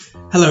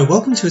Hello,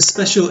 welcome to a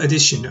special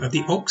edition of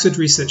the Oxford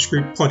Research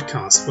Group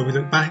podcast, where we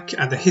look back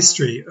at the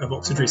history of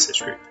Oxford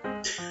Research Group.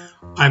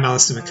 I'm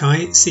Alistair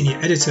Mackay, Senior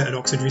Editor at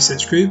Oxford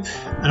Research Group,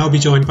 and I'll be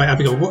joined by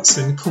Abigail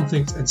Watson,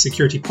 Conflict and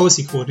Security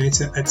Policy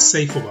Coordinator at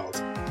Saferworld.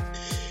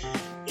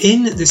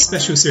 In this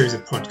special series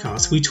of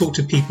podcasts, we talk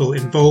to people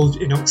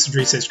involved in Oxford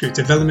Research Group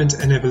development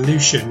and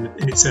evolution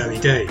in its early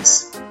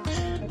days.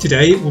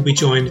 Today, we'll be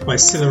joined by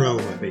Scilla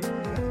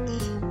Elworthy,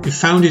 who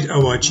founded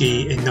ORG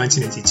in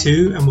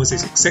 1982 and was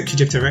its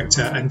executive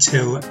director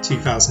until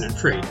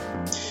 2003.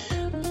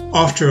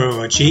 After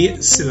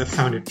ORG, Scilla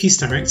founded Peace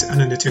Direct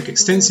and undertook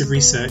extensive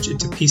research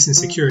into peace and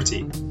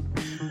security.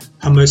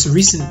 Her most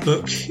recent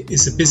book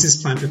is The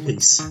Business Plan for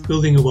Peace,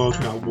 Building a World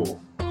Without War.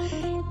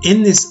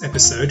 In this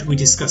episode, we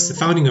discuss the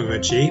founding of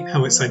ORG,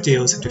 how its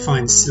ideals have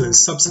defined Scilla's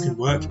subsequent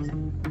work,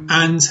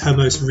 and her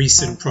most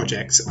recent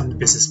project on the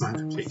Business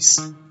Plan for Peace.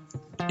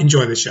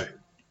 Enjoy the show.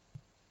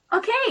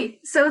 Okay,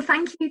 so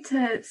thank you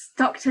to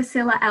Dr.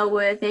 Scilla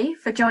Elworthy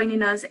for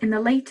joining us in the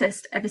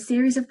latest of a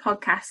series of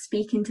podcasts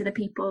speaking to the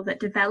people that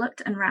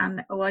developed and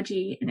ran ORG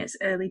in its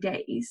early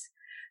days.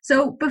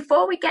 So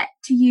before we get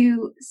to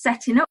you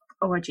setting up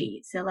ORG,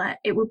 Scilla,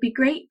 it would be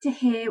great to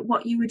hear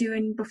what you were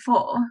doing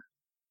before.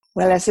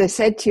 Well, as I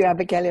said to you,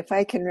 Abigail, if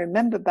I can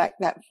remember back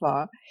that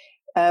far,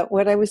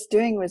 what I was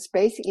doing was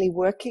basically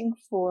working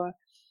for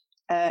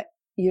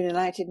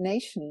United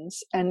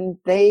Nations, and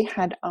they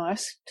had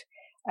asked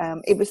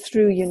it was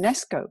through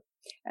UNESCO,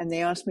 and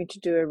they asked me to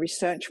do a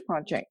research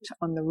project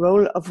on the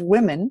role of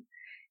women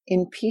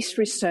in peace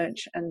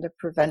research and the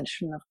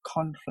prevention of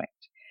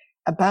conflict,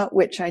 about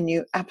which I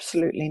knew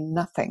absolutely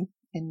nothing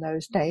in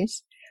those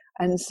days.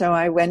 And so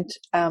I went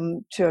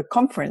to a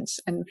conference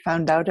and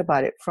found out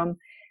about it from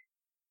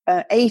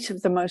 8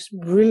 of the most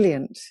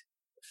brilliant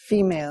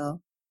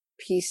female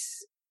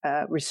peace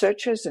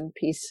researchers and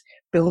peace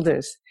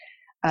builders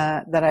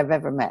that I've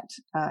ever met.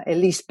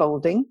 Elise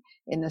Boulding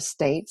in the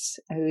States,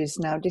 who is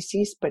now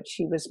deceased, but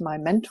she was my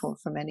mentor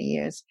for many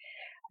years,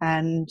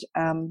 and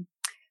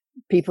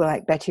people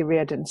like Betty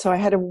Reardon. So I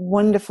had a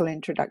wonderful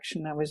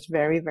introduction. I was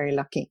very, very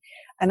lucky.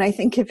 And I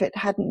think if it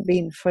hadn't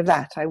been for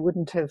that, I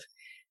wouldn't have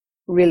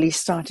really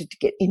started to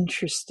get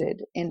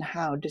interested in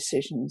how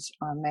decisions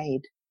are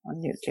made on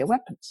nuclear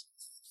weapons.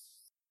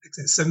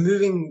 So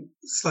moving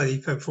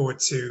slightly forward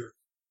to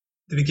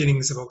the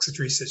beginnings of Oxford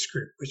Research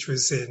Group, which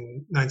was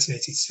in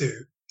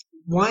 1982,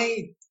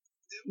 why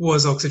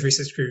was Oxford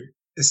Research Group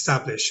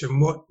established,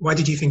 and why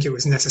did you think it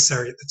was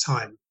necessary at the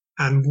time?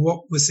 And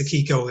what was the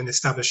key goal in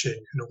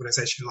establishing an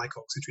organisation like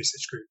Oxford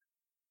Research Group?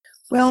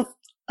 Well,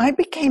 I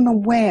became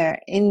aware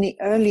in the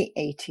early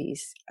 80s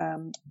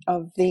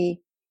of the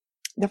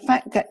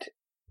fact that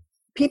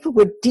people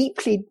were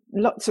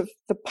lots of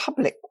the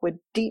public were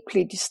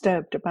deeply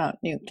disturbed about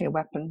nuclear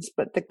weapons,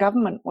 but the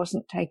government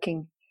wasn't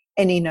taking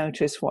any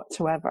notice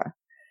whatsoever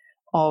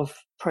of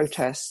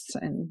protests,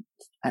 and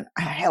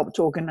I helped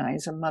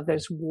organize a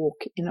mother's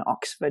walk in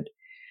Oxford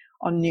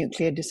on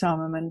nuclear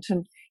disarmament,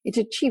 and it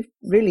achieved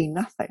really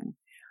nothing.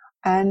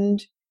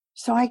 And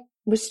so I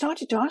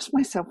started to ask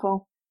myself,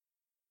 well,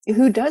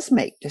 who does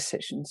make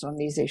decisions on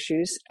these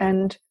issues?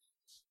 And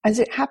as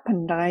it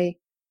happened, I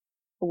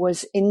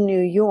was in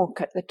New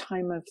York at the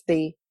time of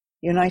the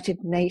United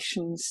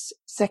Nations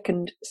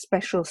second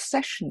special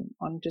session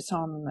on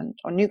disarmament,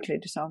 on nuclear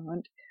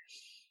disarmament,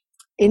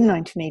 in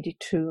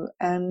 1982,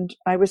 and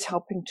I was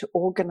helping to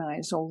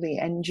organize all the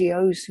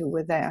NGOs who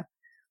were there.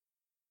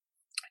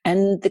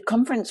 And the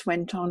conference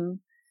went on,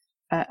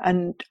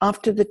 and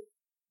after the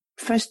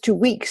first 2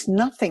 weeks,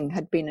 nothing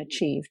had been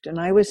achieved. And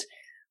I was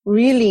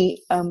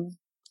really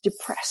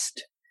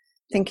depressed,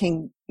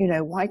 thinking,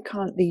 why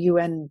can't the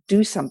UN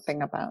do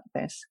something about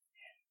this?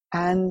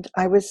 And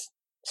I was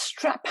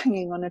strap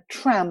hanging on a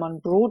tram on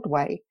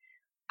Broadway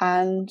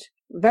and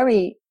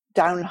very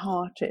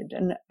downhearted,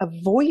 and a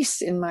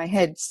voice in my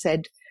head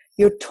said,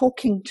 "You're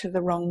talking to the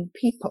wrong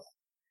people."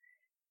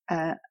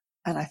 And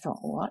I thought,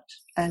 what?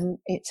 And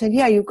it said,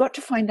 yeah, you've got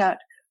to find out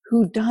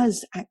who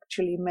does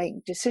actually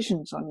make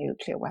decisions on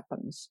nuclear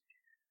weapons.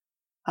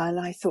 And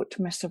I thought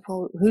to myself,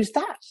 well, who's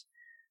that?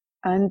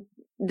 And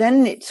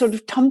then it sort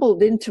of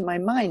tumbled into my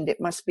mind. It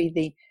must be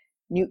the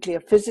nuclear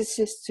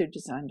physicists who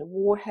designed the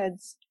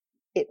warheads.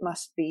 It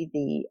must be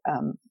the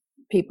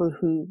people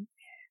who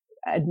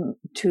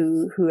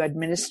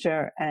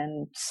administer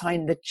and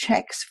sign the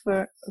checks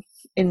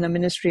in the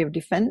Ministry of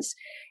Defense.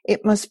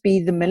 It must be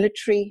the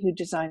military who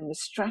design the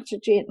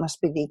strategy. It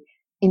must be the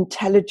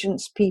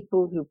intelligence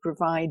people who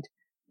provide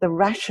the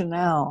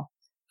rationale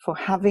for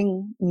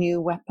having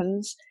new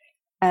weapons.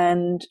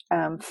 And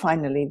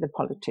finally, the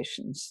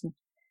politicians.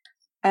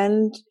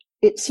 And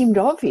it seemed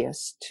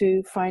obvious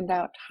to find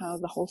out how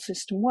the whole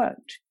system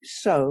worked.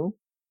 So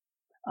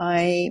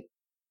I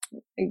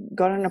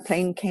got on a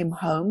plane, came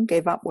home,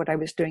 gave up what I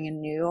was doing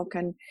in New York,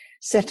 and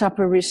set up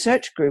a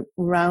research group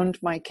round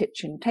my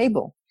kitchen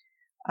table.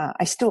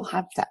 I still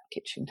have that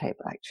kitchen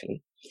table,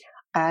 actually.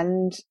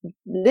 And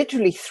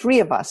literally 3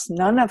 of us,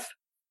 none of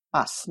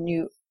us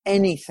knew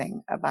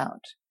anything about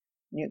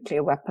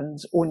nuclear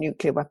weapons or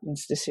nuclear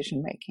weapons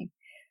decision making.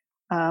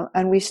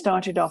 And we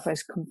started off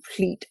as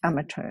complete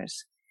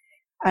amateurs.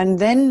 And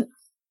then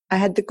I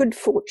had the good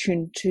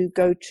fortune to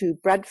go to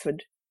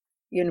Bradford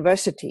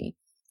University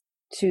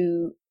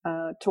to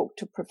talk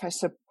to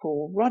Professor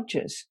Paul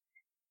Rogers,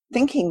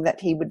 thinking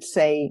that he would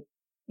say,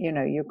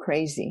 you're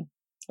crazy,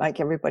 like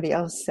everybody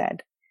else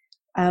said.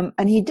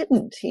 And he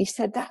didn't. He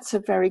said, that's a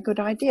very good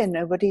idea.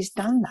 Nobody's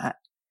done that.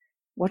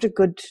 What a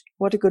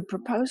good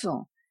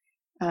proposal.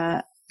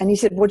 And he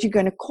said, what are you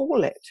going to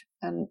call it?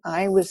 And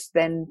I was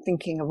then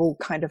thinking of all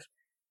kind of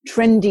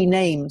trendy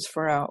names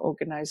for our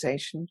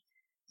organization.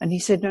 And he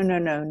said, no,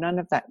 none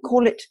of that.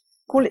 Call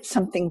it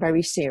something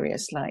very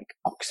serious, like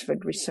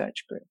Oxford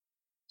Research Group.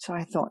 So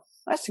I thought,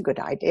 that's a good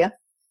idea.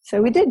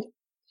 So we did.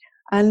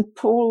 And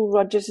Paul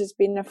Rogers has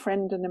been a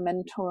friend and a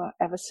mentor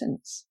ever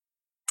since.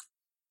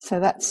 So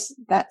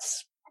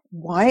that's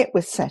why it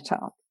was set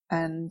up.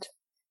 And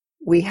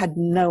we had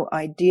no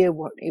idea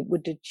what it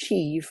would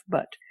achieve,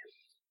 but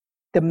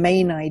the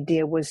main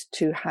idea was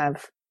to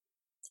have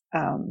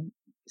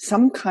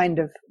some kind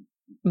of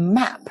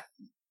map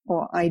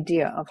or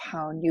idea of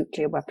how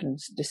nuclear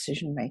weapons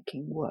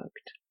decision-making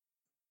worked.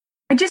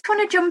 I just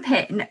want to jump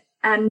in,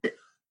 and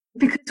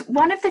because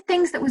one of the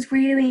things that was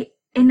really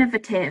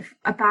innovative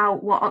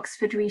about what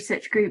Oxford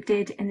Research Group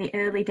did in the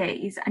early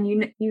days, and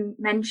you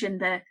mentioned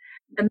the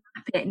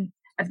mapping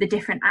of the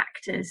different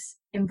actors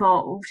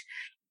involved,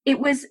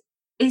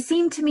 it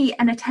seemed to me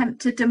an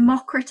attempt to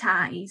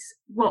democratize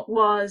what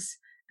was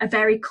a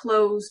very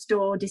closed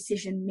door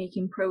decision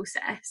making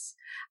process.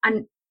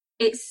 And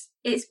it's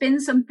been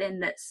something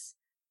that's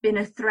been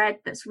a thread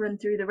that's run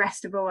through the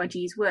rest of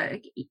ORG's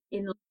work.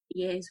 In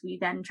years, we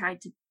then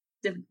tried to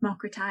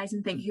democratize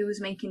and think who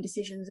was making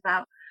decisions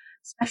about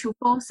special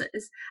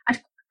forces.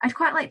 I'd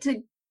quite like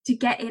to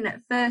get in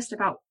at first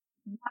about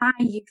why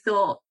you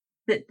thought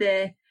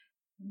there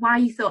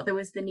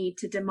was the need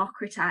to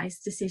democratize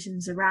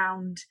decisions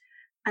around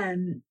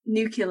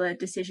nuclear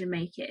decision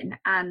making,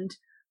 and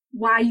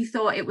why you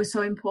thought it was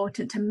so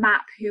important to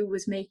map who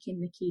was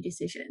making the key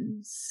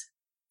decisions.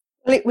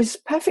 Well, it was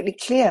perfectly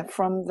clear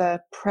from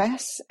the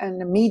press and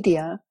the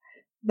media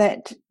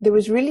that there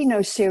was really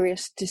no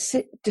serious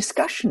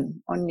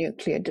discussion on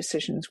nuclear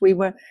decisions. We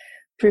were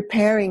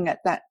preparing at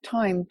that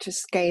time to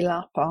scale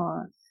up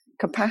our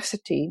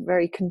capacity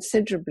very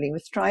considerably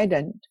with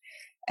Trident.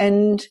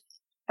 And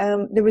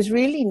there was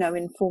really no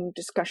informed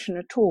discussion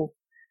at all.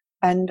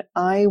 And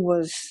I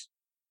was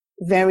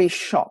very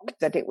shocked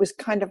that it was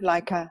kind of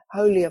like a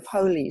holy of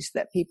holies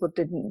that people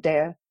didn't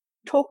dare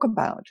talk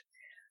about.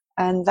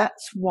 And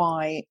that's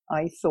why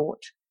I thought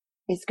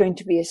it's going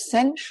to be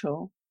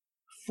essential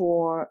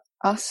for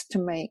us to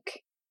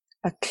make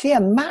a clear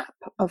map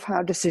of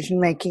how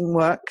decision-making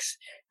works.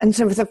 And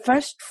so for the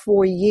first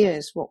 4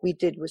 years, what we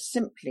did was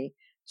simply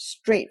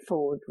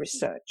straightforward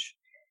research.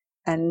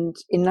 And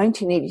in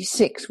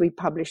 1986, we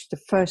published the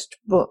first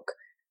book,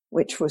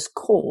 which was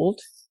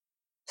called,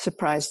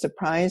 surprise,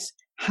 surprise,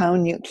 How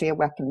Nuclear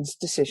Weapons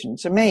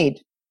Decisions Are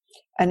Made.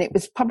 And it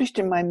was published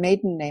in my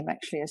maiden name,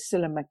 actually, as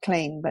Cilla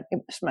MacLean, but it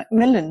was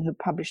Macmillan who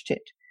published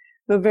it.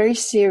 They were very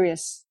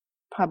serious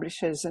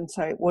publishers, and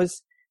so it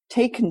was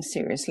taken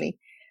seriously.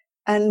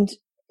 And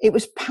it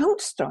was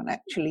pounced on,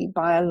 actually,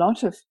 by a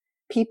lot of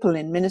people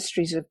in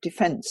ministries of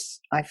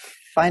defense, I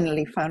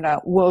finally found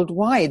out,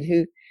 worldwide,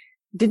 who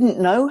didn't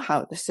know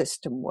how the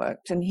system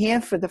worked. And here,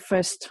 for the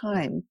first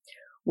time,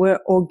 were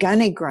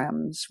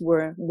organograms,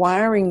 were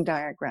wiring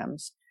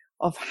diagrams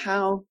of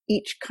how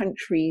each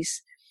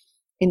country's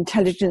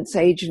intelligence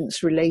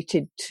agents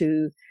related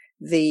to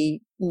the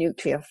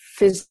nuclear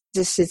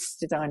physicists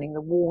designing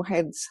the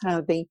warheads,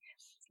 how the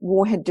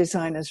warhead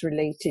designers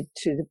related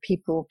to the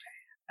people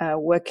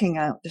working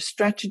out the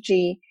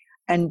strategy,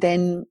 and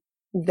then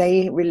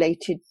they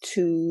related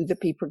to the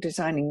people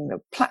designing the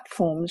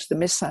platforms, the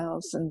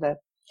missiles, and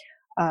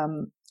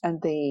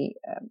the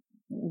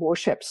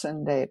warships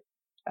and the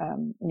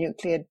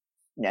nuclear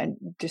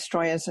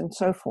destroyers and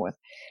so forth,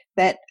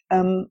 that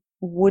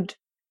would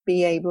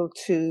be able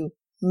to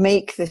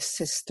make this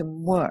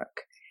system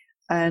work.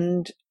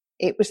 And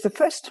it was the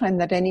first time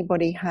that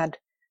anybody had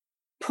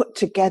put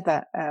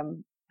together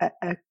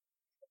a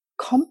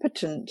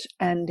competent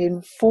and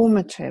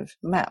informative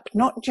map,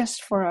 not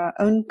just for our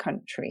own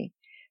country,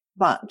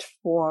 but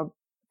for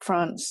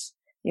France,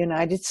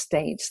 United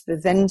States, the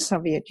then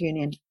Soviet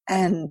Union,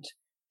 and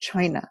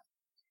China.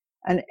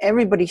 And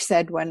everybody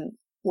said when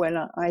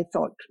I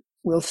thought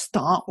we'll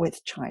start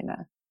with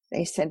China,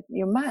 they said,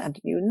 you're mad.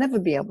 You'll never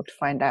be able to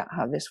find out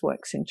how this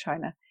works in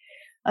China.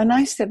 And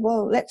I said,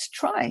 well, let's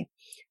try.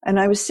 And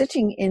I was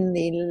sitting in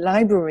the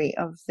library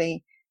of the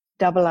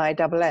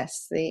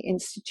IISS, the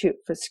Institute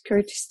for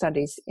Security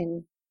Studies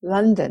in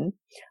London,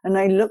 and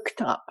I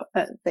looked up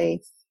at the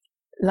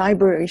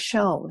library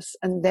shelves,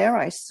 and there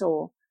I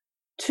saw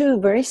 2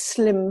 very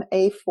slim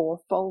A4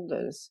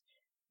 folders,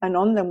 and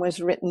on them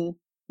was written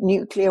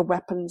Nuclear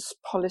Weapons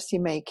Policy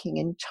Making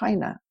in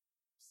China.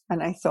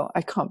 And I thought,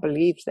 I can't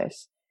believe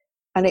this.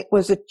 And it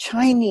was a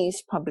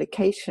Chinese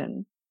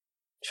publication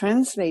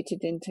translated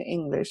into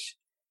English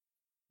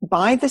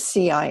by the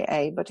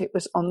CIA, but it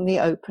was on the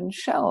open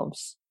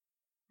shelves.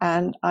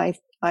 And I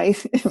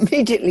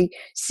immediately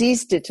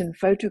seized it and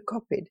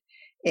photocopied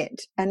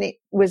it. And it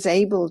was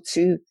able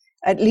to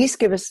at least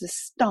give us the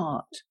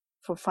start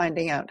for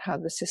finding out how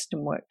the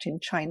system worked in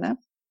China.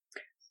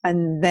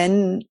 And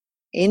then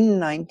in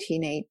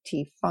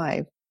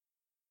 1985,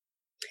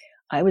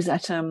 I was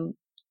at a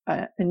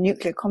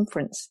nuclear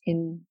conference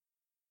in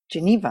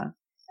Geneva,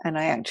 and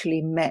I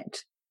actually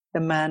met the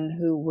man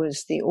who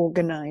was the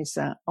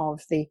organizer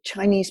of the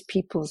Chinese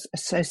People's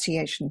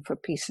Association for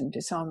Peace and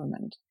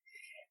Disarmament.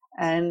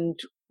 And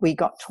we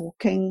got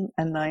talking,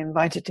 and I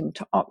invited him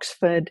to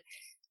Oxford.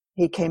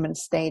 He came and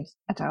stayed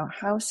at our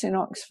house in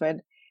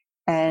Oxford,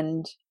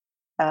 and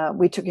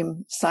we took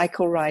him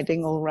cycle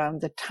riding all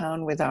around the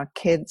town with our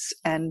kids,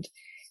 and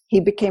he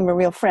became a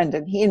real friend,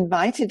 and he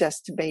invited us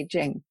to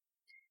Beijing.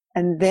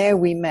 And there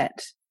we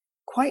met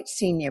quite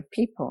senior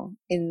people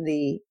in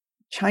the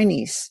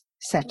Chinese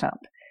setup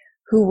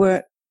who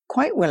were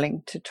quite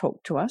willing to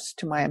talk to us,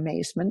 to my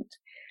amazement.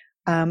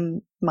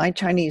 My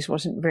Chinese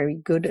wasn't very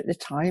good at the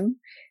time,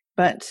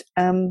 but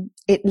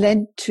it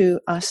led to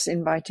us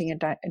inviting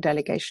a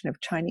delegation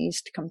of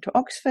Chinese to come to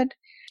Oxford.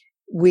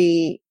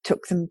 We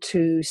took them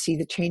to see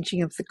the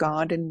changing of the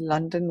guard in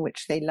London,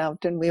 which they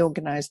loved, and we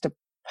organized a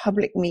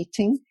public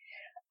meeting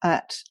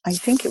at, I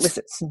think it was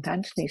at St.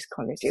 Anthony's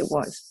College, it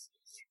was,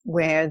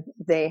 where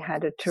they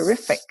had a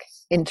terrific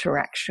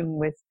interaction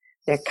with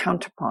their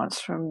counterparts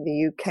from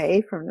the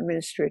UK, from the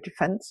Ministry of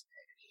Defence.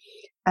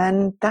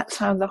 And that's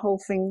how the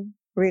whole thing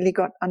really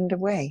got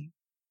underway.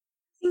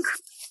 I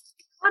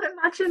can't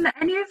imagine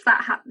any of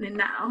that happening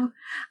now.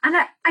 And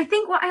I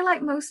think what I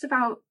like most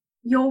about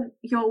your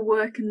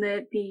work and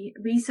the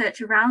research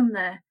around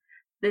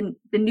the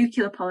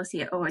nuclear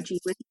policy at ORG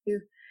was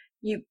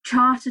you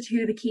charted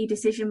who the key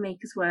decision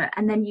makers were,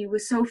 and then you were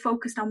so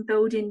focused on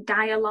building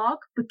dialogue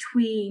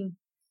between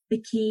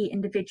the key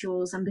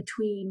individuals and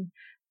between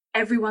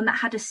everyone that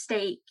had a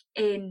stake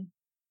in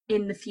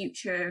the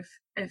future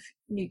of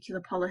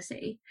nuclear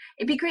policy.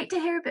 It'd be great to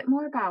hear a bit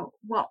more about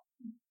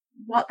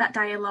what that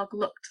dialogue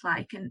looked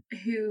like and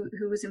who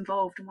was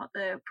involved and what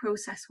the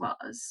process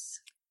was.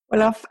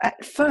 Well,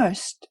 at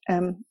first,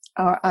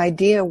 our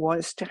idea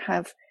was to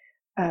have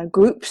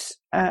groups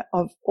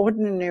of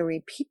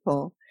ordinary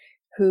people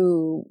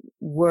who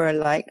were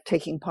like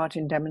taking part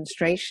in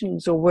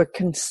demonstrations or were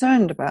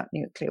concerned about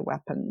nuclear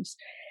weapons,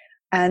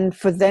 and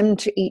for them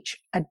to each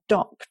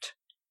adopt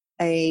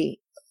a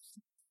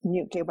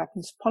nuclear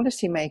weapons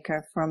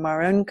policymaker from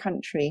our own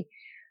country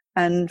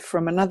and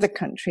from another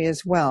country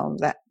as well,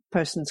 that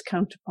person's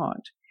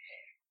counterpart.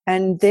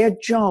 And their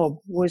job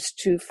was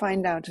to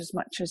find out as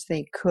much as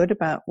they could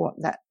about what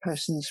that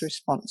person's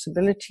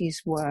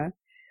responsibilities were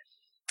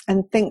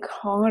and think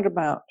hard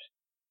about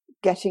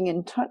getting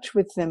in touch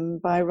with them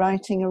by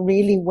writing a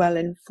really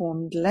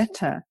well-informed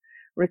letter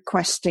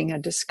requesting a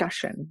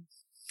discussion.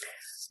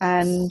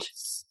 And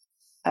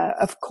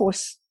of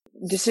course,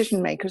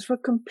 decision makers were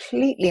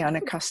completely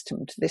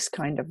unaccustomed to this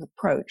kind of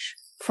approach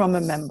from a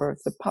member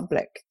of the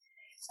public.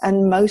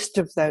 And most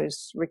of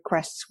those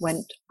requests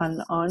went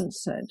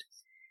unanswered.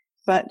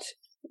 But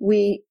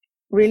we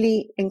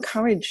really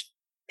encouraged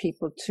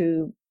people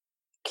to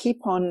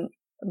keep on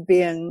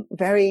being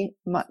very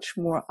much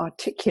more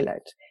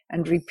articulate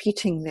and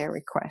repeating their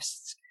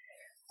requests.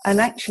 And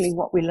actually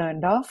what we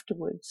learned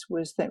afterwards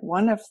was that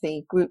one of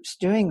the groups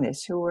doing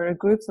this, who were a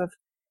group of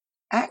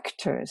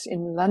actors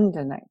in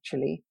London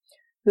actually,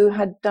 who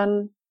had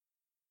done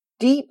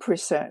deep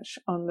research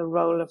on the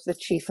role of the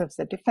Chief of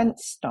the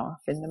Defence Staff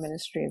in the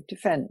Ministry of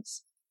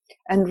Defence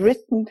and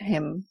written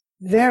him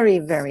very,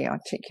 very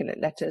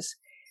articulate letters.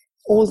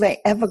 All they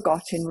ever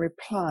got in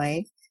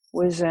reply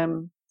was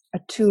a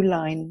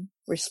 2-line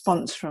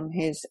response from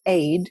his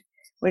aide,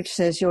 which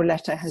says, "Your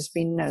letter has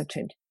been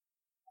noted."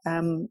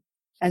 And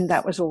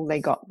that was all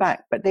they got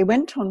back. But they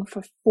went on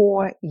for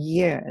 4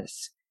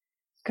 years,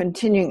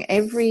 continuing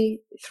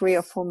every 3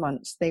 or 4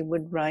 months, they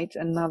would write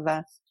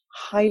another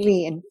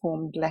highly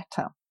informed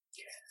letter.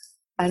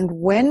 And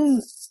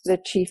when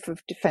the Chief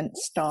of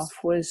Defence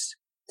Staff was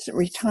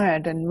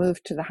retired and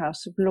moved to the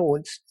House of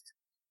Lords,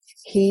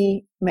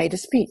 he made a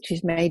speech.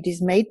 He made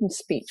his maiden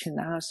speech in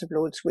the House of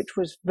Lords, which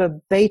was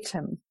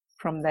verbatim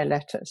from their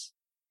letters.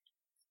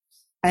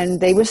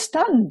 And they were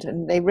stunned,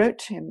 and they wrote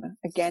to him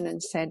again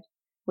and said,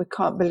 "We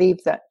can't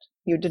believe that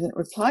you didn't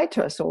reply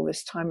to us all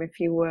this time if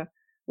you were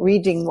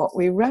reading what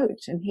we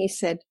wrote." And he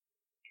said,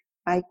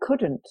 "I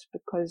couldn't,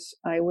 because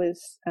I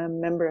was a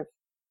member of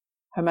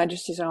Her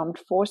Majesty's Armed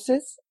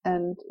Forces,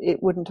 and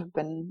it wouldn't have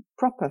been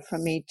proper for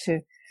me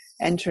to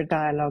enter a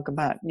dialogue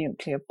about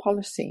nuclear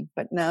policy.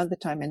 But now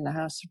that I'm in the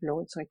House of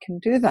Lords, I can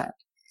do that."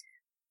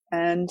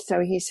 And so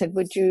he said,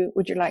 would you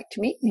like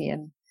to meet me?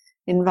 And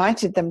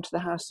invited them to the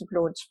House of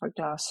Lords for a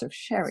glass of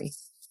sherry.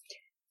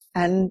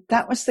 And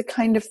that was the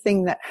kind of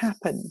thing that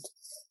happened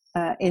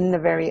in the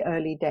very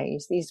early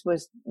days. This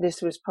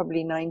was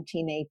probably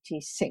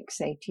 1986,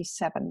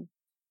 87.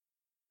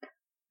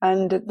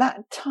 And at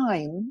that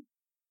time,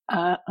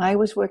 I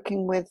was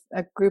working with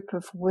a group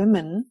of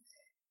women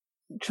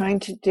trying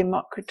to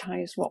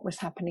democratize what was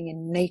happening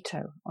in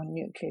NATO on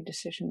nuclear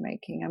decision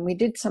making. And we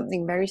did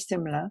something very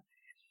similar.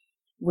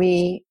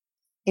 We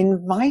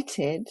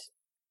invited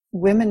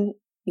women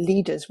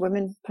leaders,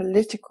 women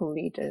political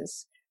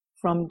leaders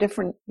from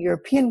different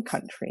European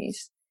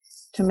countries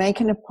to make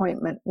an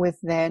appointment with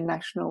their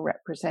national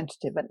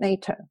representative at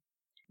NATO.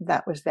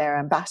 That was their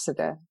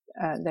ambassador,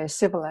 their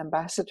civil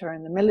ambassador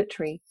and the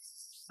military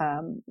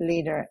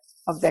leader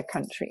of their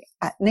country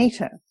at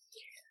NATO.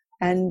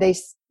 And they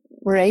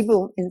were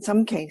able, in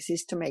some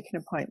cases, to make an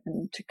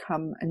appointment to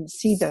come and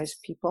see those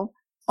people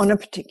on a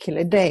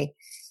particular day.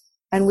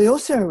 And we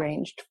also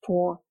arranged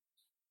for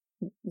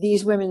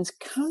these women's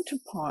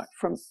counterpart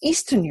from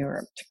Eastern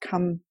Europe to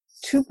come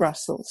to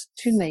Brussels,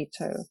 to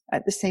NATO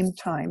at the same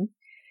time.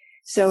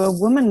 So a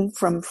woman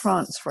from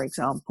France, for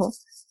example,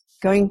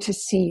 going to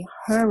see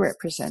her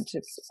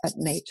representative at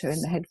NATO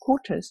in the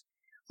headquarters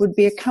would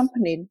be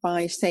accompanied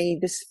by, say,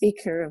 the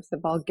Speaker of the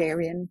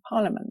Bulgarian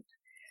Parliament.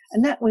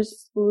 And that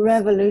was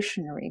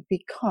revolutionary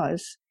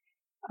because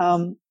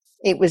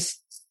it was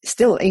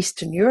still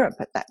Eastern Europe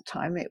at that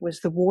time. It was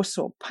the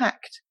Warsaw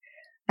Pact,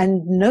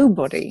 and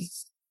nobody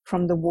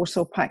from the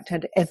Warsaw Pact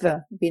had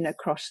ever been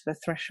across the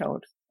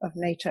threshold of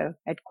NATO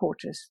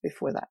headquarters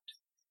before that.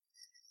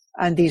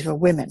 And these were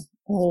women,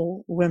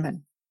 all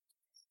women.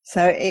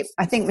 So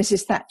I think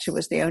Mrs. Thatcher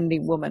was the only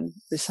woman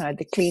beside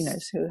the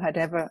cleaners who had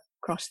ever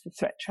crossed the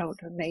threshold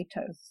of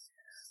NATO.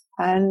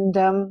 And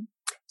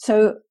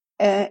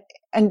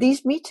and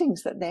these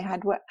meetings that they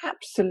had were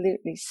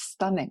absolutely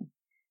stunning.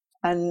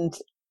 And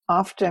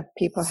after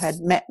people had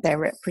met their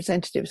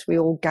representatives, we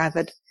all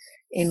gathered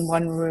in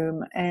one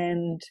room,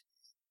 and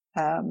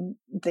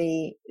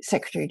the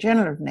Secretary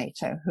General of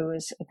NATO, who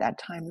was at that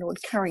time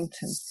Lord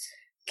Carrington,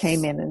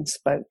 came in and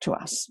spoke to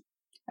us.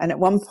 And at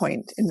one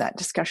point in that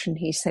discussion,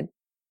 he said,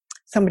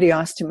 somebody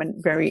asked him a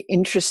very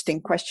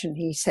interesting question.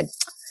 He said,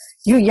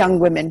 "You young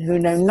women who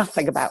know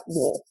nothing about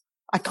war,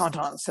 I can't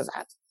answer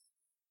that."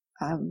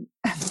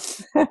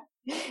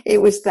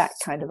 It was that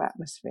kind of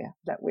atmosphere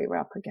that we were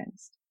up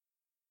against.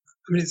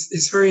 I mean,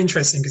 it's very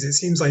interesting because it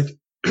seems like,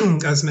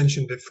 as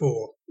mentioned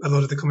before, a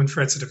lot of the common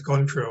threads that have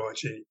gone through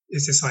ORG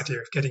is this idea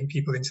of getting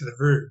people into the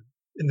room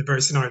in the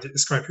very scenario that you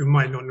described, who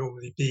might not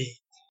normally be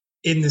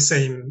in the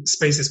same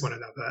space as one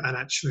another and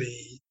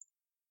actually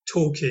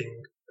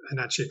talking and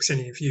actually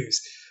exchanging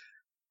views.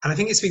 And I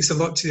think it speaks a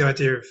lot to the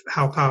idea of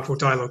how powerful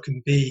dialogue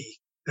can be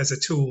as a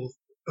tool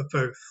of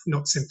both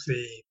not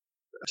simply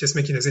just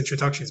making those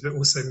introductions, but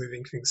also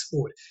moving things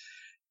forward.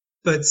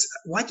 But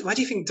why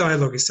do you think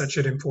dialogue is such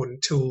an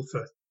important tool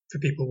for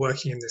people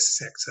working in this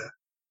sector?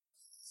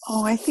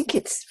 Oh, I think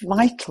it's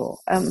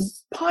vital,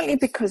 partly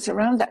because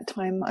around that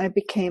time I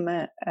became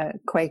a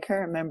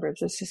Quaker, a member of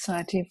the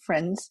Society of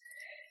Friends,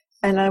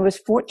 and I was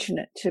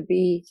fortunate to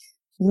be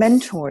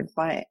mentored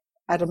by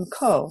Adam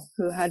Cole,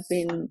 who had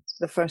been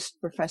the first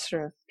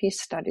professor of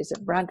peace studies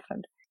at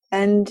Bradford.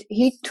 And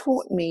he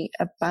taught me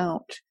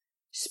about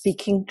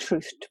speaking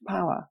truth to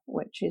power,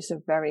 which is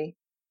a very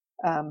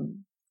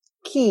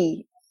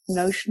key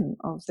notion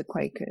of the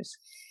Quakers.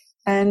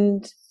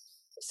 And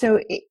so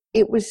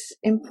it was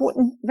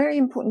important, very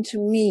important to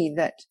me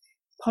that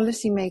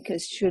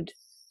policymakers should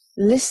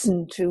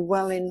listen to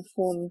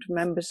well-informed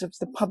members of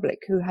the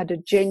public who had a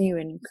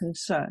genuine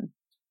concern.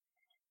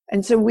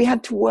 And so we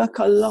had to work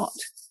a lot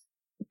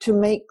to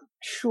make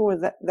sure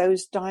that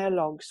those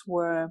dialogues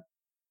were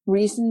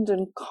reasoned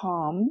and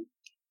calm,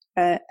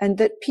 and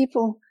that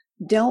people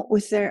dealt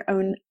with their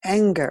own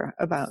anger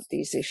about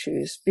these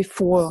issues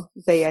before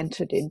they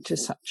entered into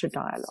such a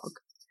dialogue.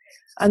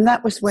 And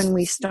that was when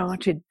we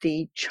started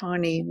the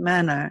Charney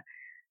Manor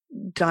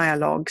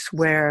dialogues,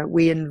 where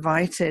we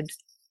invited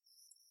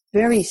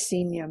very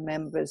senior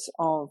members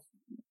of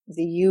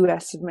the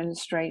US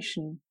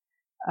administration,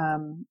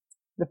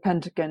 the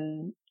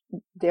Pentagon,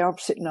 the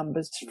opposite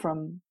numbers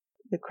from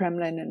the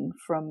Kremlin and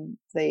from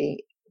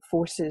the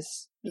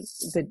forces,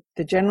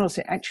 the generals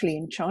actually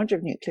in charge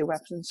of nuclear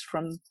weapons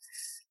from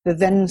the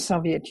then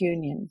Soviet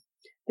Union.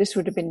 This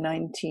would have been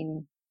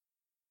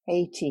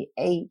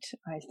 1988,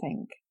 I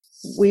think.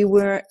 We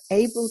were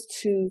able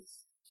to,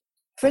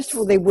 first of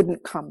all, they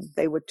wouldn't come.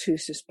 They were too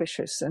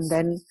suspicious. And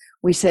then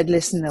we said,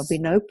 listen, there'll be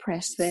no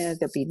press there.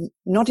 There'll be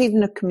not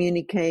even a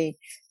communique.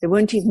 There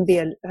won't even be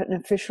an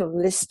official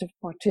list of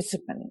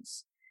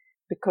participants,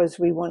 because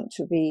we want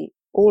to be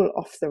all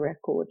off the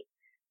record.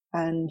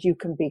 And you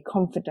can be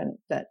confident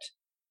that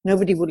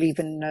nobody will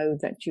even know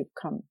that you've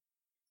come.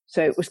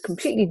 So it was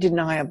completely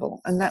deniable.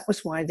 And that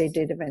was why they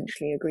did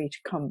eventually agree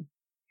to come.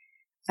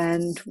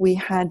 And we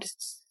had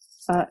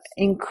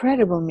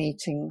incredible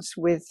meetings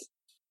with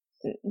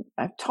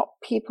top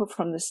people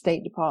from the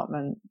State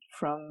Department,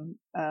 from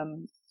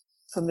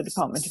the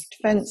Department of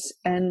Defense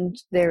and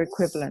their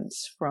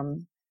equivalents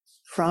from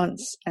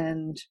France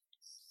and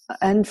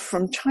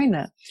from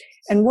China.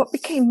 And what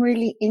became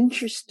really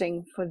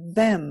interesting for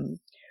them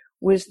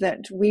was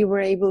that we were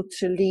able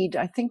to lead,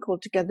 I think,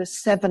 altogether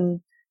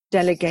 7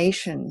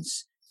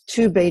 delegations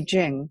to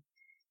Beijing.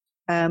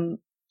 And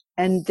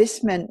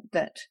this meant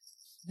that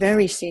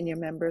very senior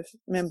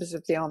members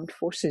of the armed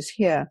forces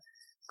here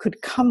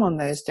could come on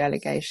those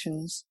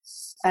delegations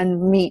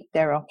and meet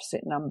their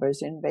opposite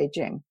numbers in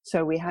Beijing.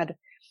 So we had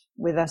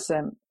with us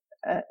a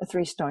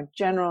 3-star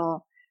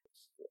general,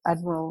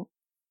 Admiral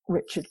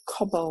Richard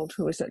Cobbold,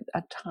 who was at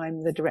that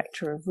time the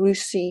director of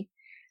RUSI,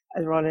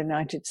 the Royal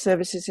United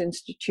Services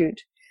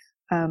Institute,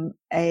 an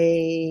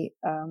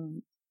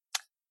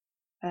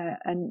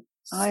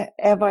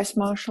Air Vice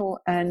Marshal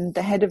and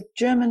the head of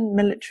German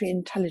military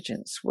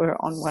intelligence were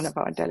on one of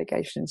our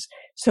delegations.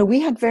 So we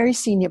had very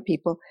senior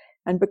people,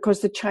 and because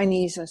the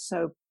Chinese are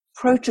so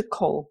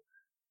protocol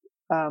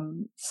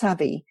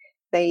savvy,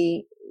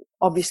 they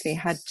obviously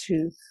had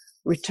to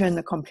return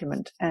the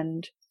compliment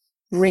and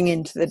bring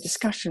into the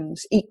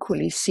discussions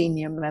equally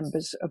senior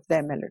members of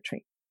their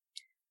military.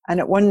 And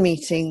at one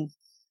meeting,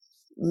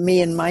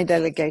 me and my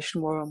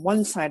delegation were on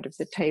one side of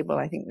the table.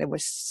 I think there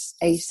was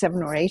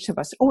 7 or 8 of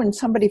us. Oh, and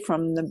somebody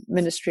from the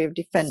Ministry of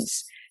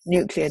Defense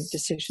Nuclear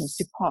Decisions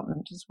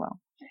Department as well.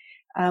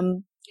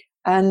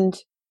 And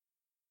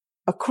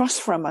across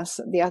from us,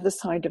 at the other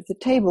side of the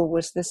table,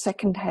 was the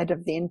second head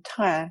of the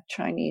entire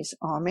Chinese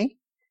army,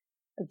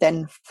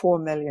 then 4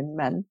 million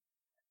men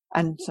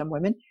and some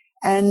women,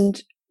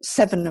 and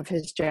 7 of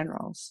his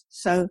generals.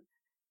 So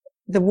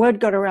the word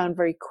got around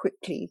very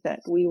quickly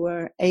that we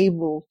were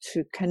able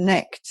to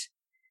connect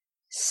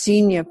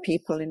senior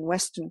people in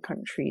Western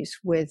countries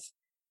with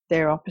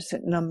their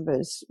opposite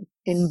numbers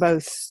in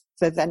both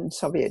the then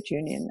Soviet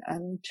Union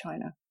and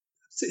China.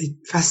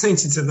 It's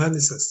fascinating to learn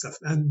this sort of stuff.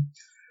 And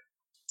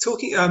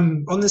talking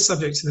on the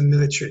subject of the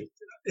military,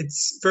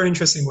 it's very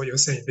interesting what you're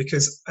saying,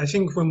 because I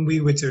think when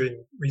we were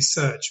doing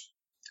research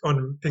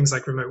on things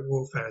like remote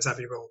warfare, as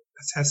Abby will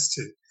attest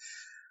to,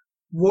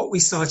 what we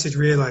started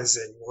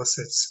realizing was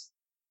that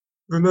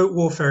remote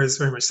warfare is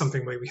very much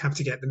something where we have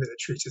to get the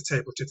military to the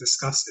table to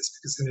discuss this,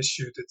 because it's an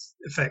issue that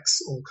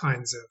affects all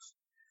kinds of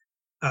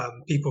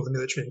people, the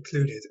military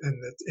included,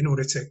 and that in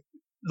order to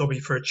lobby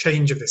for a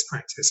change of this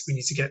practice, we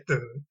need to get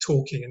them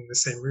talking in the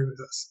same room with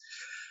us.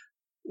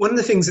 One of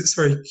the things that's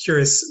very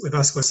curious with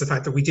us was the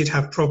fact that we did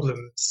have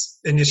problems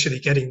initially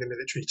getting the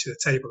military to the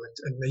table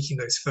and making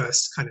those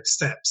first kind of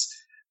steps.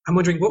 I'm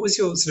wondering, what was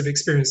your sort of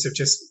experience of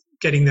just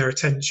getting their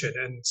attention,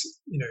 and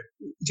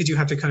did you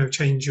have to kind of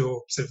change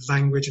your sort of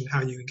language and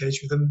how you engage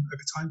with them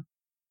over time?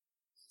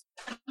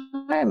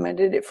 I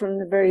did it from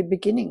the very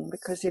beginning,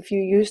 because if you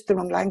used the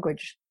wrong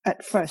language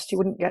at first, you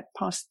wouldn't get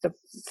past the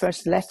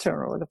first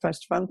letter or the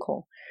first phone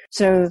call.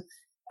 So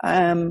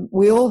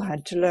we all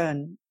had to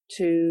learn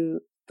to,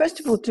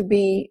 first of all, to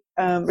be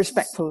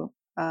respectful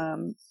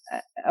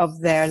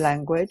of their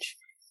language,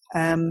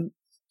 and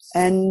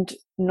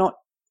not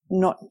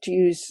to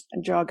use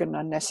jargon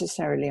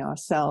unnecessarily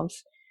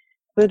ourselves,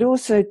 but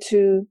also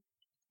to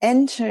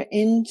enter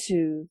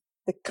into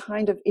the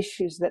kind of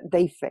issues that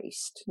they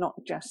faced, not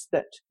just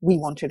that we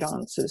wanted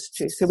answers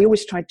to. So we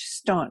always tried to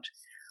start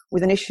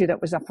with an issue that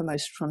was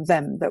uppermost from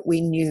them, that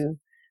we knew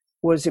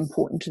was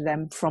important to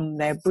them from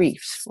their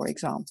briefs, for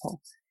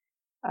example.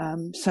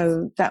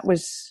 So that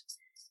was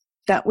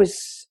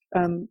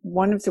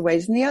one of the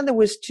ways. And the other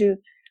was to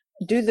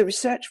do the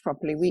research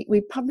properly.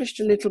 We published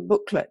a little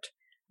booklet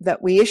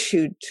that we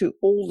issued to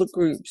all the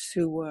groups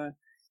who were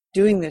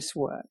doing this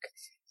work.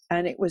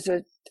 And it was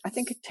I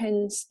think a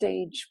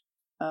 10-stage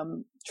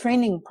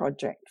training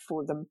project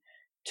for them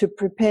to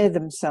prepare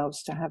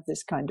themselves to have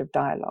this kind of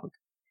dialogue.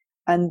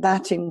 And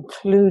that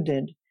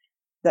included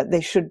that they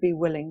should be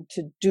willing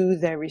to do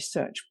their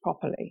research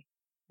properly.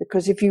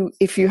 Because if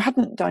you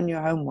hadn't done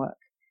your homework,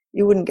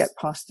 you wouldn't get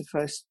past the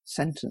first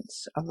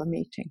sentence of a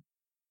meeting.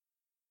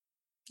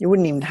 You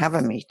wouldn't even have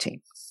a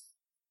meeting.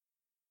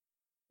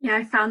 Yeah,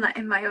 I found that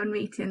in my own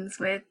meetings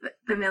with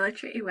the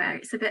military, where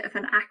it's a bit of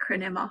an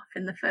acronym off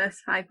in the first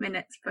 5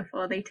 minutes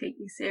before they take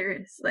you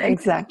seriously.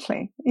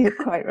 Exactly. You're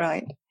quite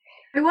right.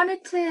 I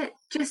wanted to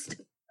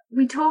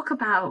we talk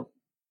about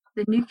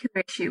the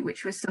nuclear issue,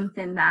 which was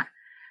something that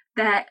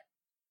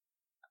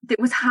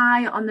was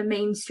high on the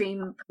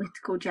mainstream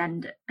political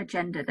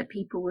agenda that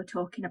people were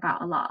talking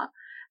about a lot.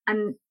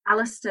 And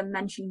Alistair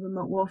mentioned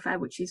remote warfare,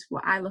 which is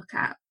what I look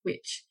at,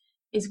 which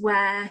is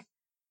where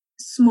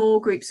small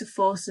groups of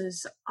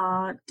forces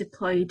are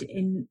deployed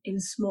in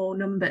small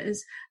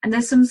numbers. And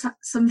there's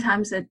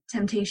sometimes a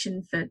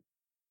temptation for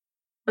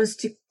us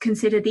to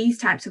consider these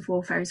types of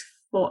warfare as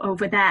for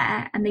over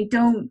there, and they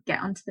don't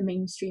get onto the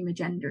mainstream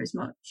agenda as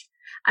much.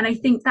 And I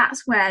think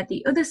that's where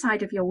the other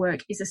side of your work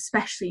is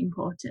especially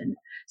important.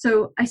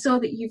 So I saw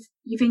that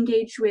you've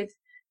engaged with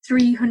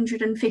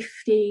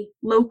 350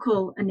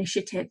 local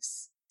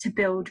initiatives to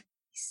build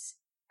peace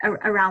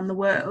around the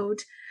world.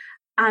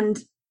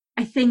 And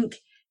I think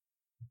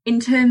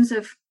in terms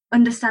of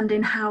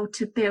understanding how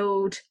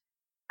to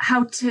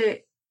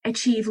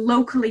achieve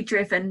locally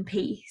driven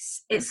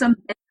peace, it's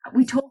something that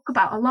we talk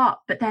about a lot,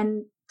 but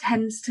then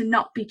tends to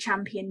not be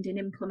championed in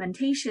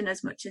implementation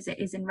as much as it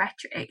is in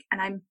rhetoric. And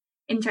I'm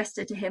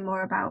interested to hear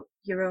more about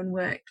your own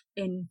work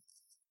in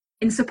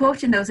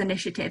supporting those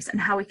initiatives and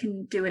how we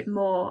can do it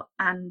more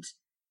and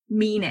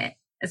mean it,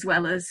 as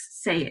well as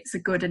say it's a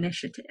good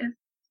initiative.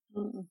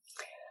 Mm.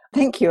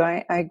 Thank you.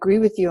 I agree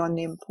with you on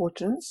the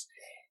importance.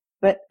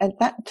 But at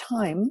that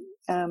time,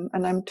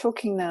 and I'm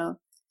talking now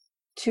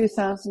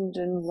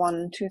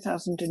 2001,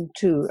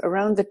 2002,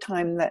 around the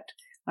time that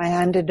I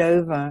handed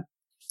over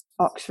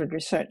Oxford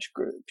Research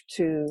Group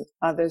to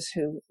others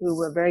who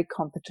were very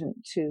competent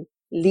to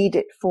lead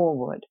it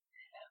forward.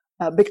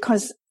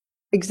 Because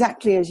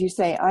exactly as you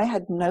say, I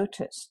had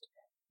noticed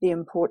the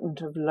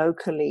importance of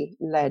locally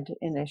led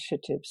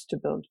initiatives to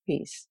build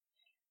peace.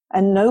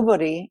 And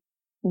nobody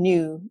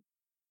knew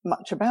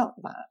much about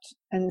that.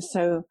 And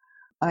so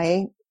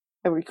I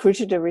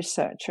recruited a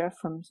researcher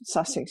from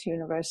Sussex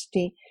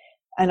University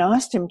and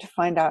asked him to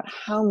find out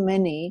how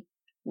many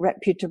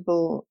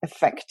reputable,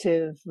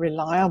 effective,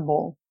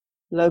 reliable,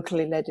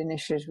 locally led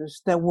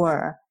initiatives there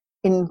were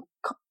in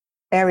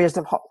areas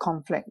of hot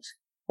conflict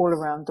all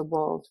around the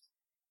world.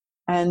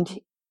 And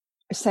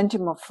sent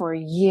him off for a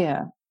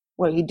year.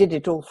 Well, he did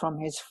it all from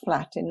his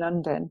flat in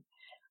London.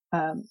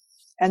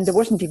 And there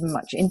wasn't even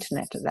much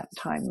internet at that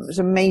time. It was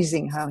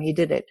amazing how he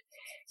did it.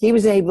 He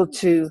was able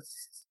to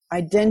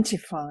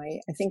identify,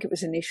 I think it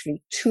was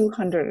initially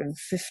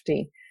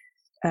 250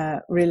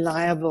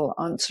 reliable,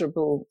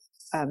 answerable,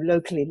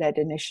 locally led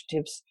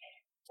initiatives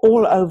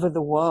all over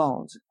the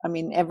world. I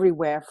mean,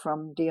 everywhere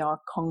from DR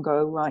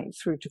Congo right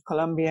through to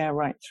Colombia,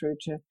 right through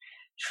to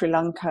Sri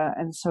Lanka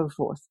and so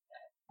forth.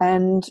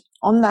 And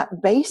on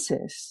that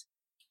basis,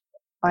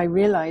 I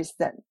realized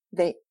that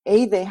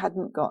they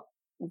hadn't got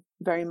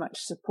very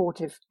much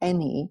support, if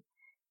any.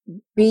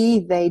 B,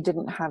 they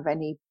didn't have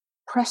any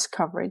press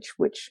coverage,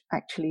 which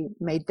actually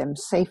made them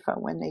safer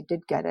when they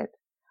did get it.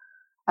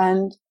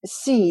 And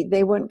C,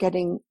 they weren't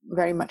getting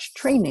very much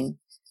training.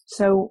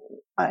 So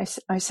I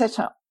set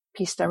up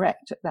Peace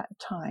Direct at that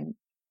time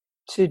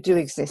to do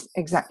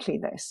exactly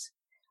this,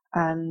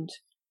 and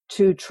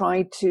to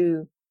try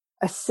to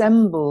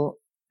assemble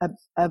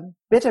a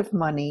bit of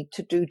money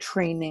to do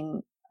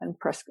training and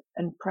press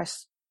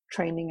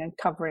training and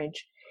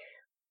coverage.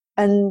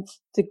 And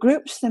the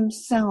groups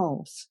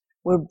themselves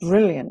were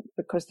brilliant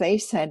because they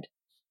said,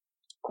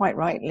 quite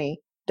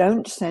rightly,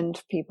 don't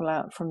send people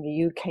out from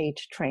the UK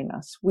to train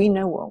us. We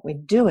know what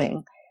we're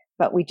doing,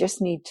 but we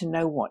just need to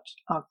know what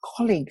our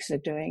colleagues are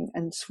doing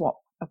and swap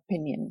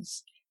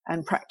opinions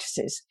and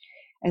practices.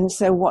 And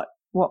so what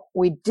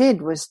we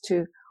did was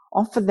to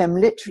offer them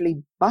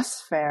literally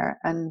bus fare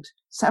and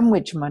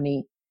sandwich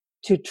money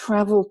to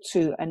travel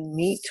to and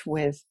meet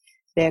with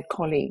their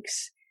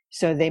colleagues.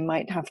 So they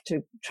might have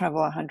to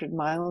travel 100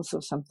 miles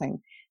or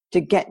something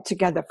to get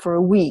together for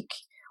a week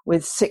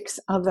with 6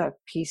 other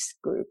peace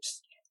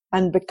groups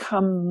and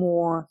become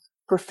more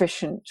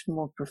proficient,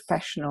 more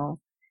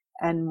professional,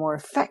 and more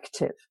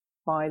effective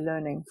by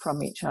learning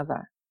from each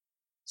other.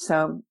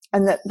 So,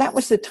 and that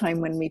was the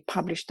time when we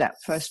published that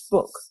first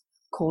book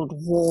called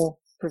War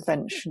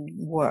Prevention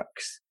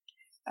Works.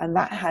 And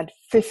that had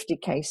 50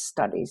 case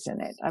studies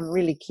in it. I'm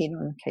really keen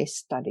on case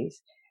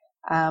studies.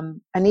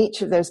 And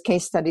each of those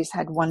case studies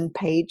had 1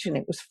 page and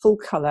it was full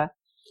color.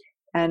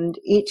 And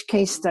each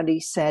case study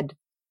said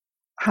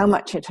how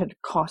much it had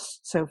cost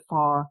so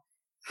far,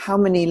 how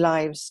many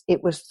lives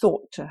it was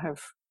thought to have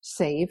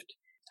saved,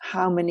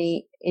 how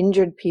many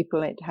injured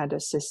people it had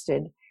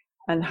assisted,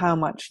 and how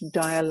much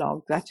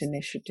dialogue that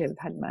initiative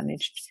had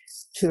managed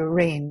to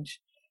arrange.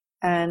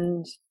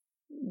 And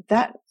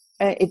that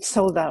it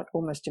sold out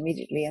almost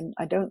immediately. And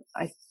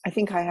I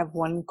think I have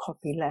 1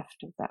 copy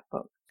left of that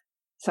book.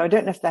 So I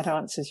don't know if that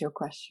answers your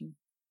question.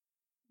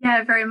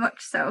 Yeah, very much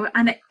so.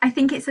 And I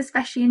think it's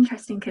especially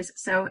interesting because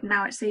so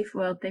now at Safe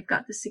World, they've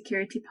got the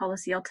Security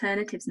Policy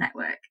Alternatives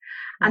Network.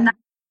 Yeah. And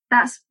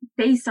that's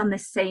based on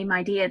this same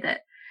idea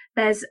that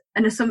there's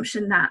an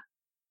assumption that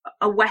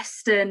a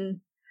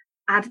Western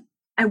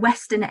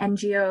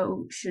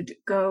NGO should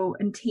go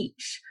and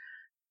teach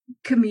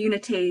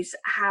communities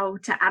how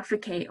to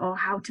advocate or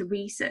how to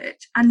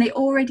research. And they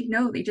already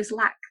know, they just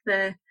lack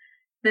the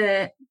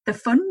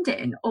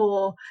funding,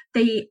 or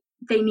they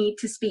need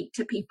to speak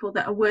to people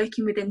that are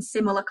working within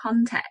similar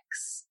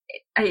contexts.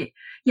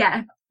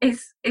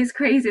 It's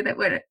crazy that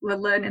we're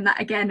learning that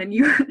again, and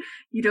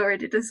you'd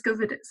already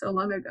discovered it so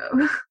long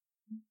ago.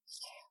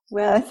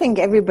 Well, I think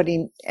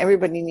everybody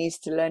needs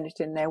to learn it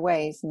in their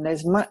ways, and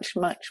there's much,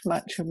 much,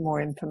 much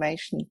more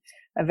information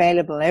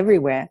available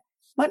everywhere.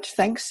 Much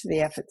thanks to the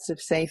efforts of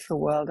Safer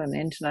World and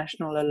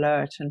International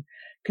Alert and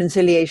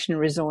Conciliation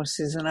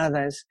Resources and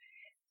others.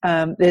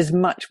 There's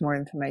much more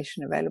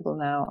information available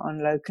now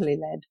on locally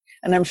led.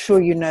 And I'm sure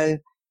you know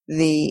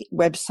the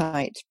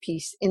website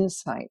Peace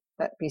Insight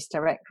that Peace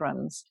Direct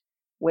runs,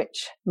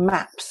 which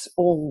maps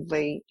all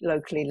the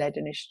locally led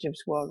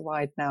initiatives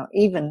worldwide now,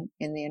 even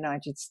in the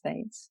United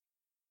States.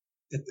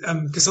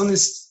 Because on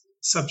this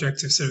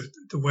subject of sort of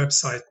the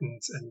website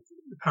and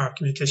the power of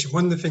communication,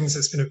 one of the things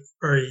that's been a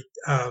very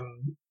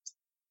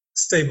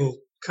stable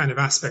kind of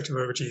aspect of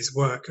ORG's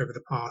work over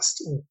the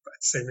past, I'd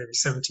say maybe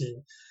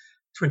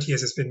 20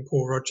 years has been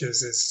Paul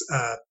Rogers'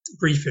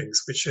 briefings,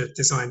 which are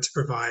designed to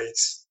provide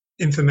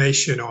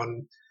information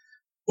on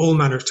all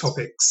manner of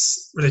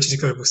topics related to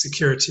global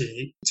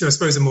security to, I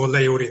suppose, a more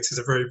lay audience. There's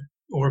a very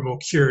or more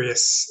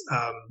curious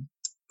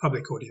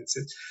public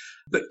audiences.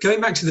 But going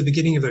back to the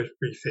beginning of those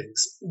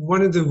briefings,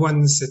 one of the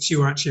ones that you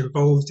were actually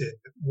involved in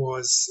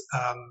was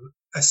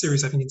a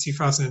series, I think, in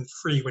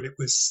 2003, when it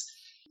was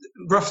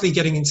roughly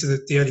getting into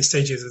the early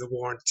stages of the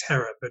war on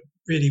terror, but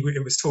really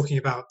it was talking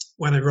about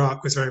when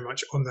Iraq was very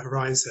much on the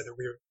horizon and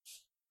we were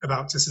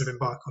about to sort of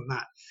embark on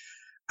that.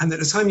 And at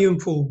the time, you and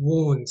Paul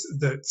warned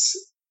that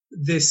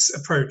this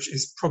approach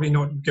is probably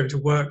not going to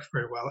work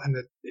very well, and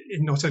that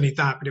not only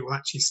that, but it will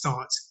actually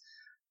start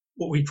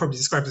what we probably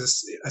describe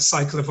as a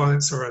cycle of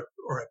violence or a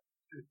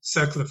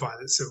circle of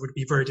violence that would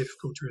be very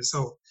difficult to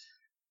resolve.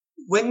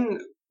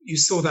 When you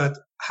saw that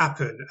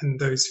happen and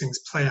those things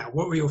play out,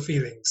 what were your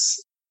feelings?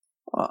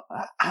 Well,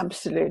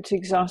 absolute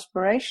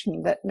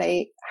exasperation that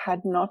they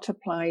had not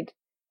applied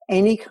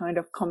any kind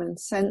of common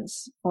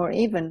sense or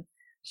even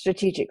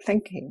strategic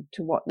thinking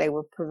to what they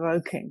were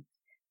provoking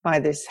by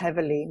this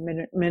heavily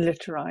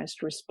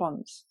militarized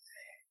response.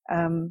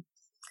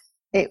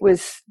 It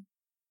was,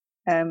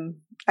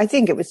 I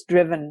think it was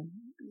driven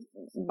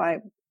by,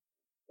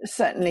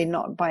 certainly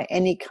not by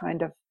any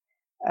kind of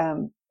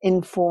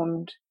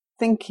informed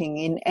thinking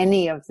in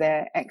any of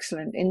their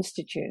excellent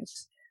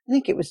institutes. I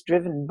think it was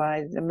driven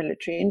by the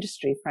military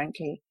industry,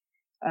 frankly.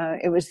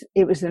 It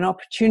was an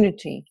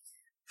opportunity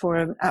for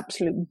an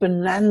absolute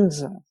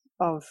bonanza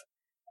of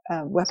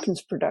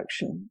weapons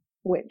production,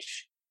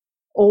 which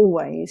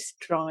always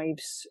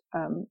drives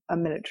a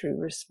military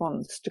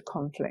response to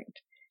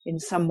conflict in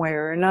some way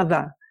or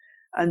another.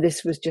 And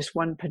this was just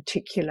one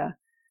particular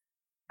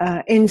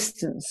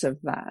instance of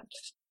that.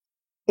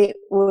 It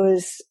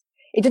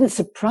didn't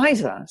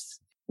surprise us,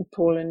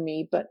 Paul and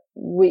me, but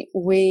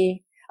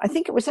I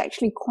think it was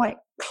actually quite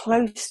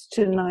close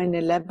to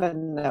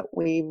 9/11 that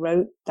we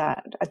wrote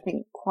that, I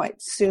think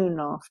quite soon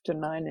after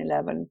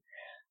 9/11.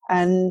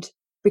 And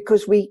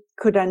because we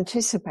could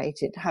anticipate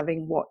it,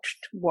 having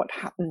watched what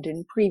happened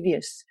in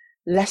previous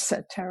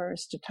lesser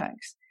terrorist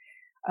attacks.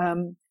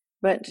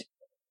 But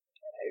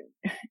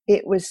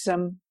it was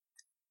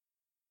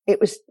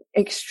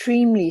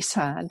extremely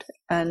sad,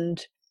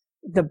 and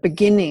the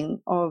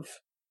beginning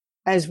of,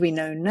 as we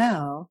know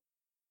now,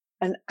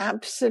 an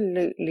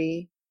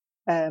absolutely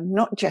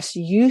not just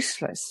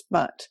useless,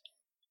 but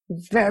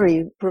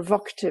very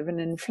provocative and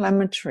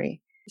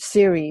inflammatory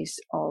series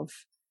of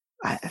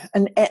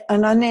an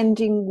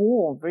unending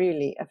war,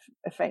 really,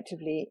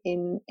 effectively,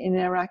 in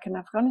Iraq and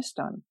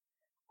Afghanistan,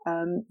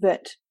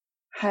 that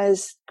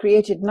has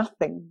created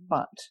nothing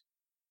but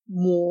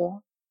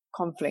more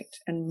conflict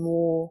and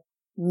more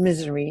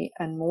misery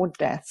and more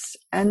deaths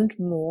and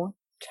more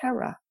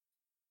terror.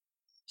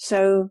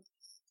 So,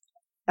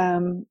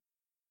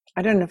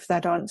 I don't know if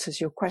that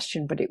answers your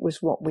question, but it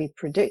was what we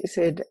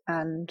predicted.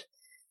 And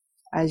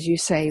as you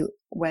say,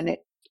 when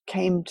it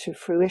came to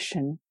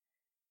fruition,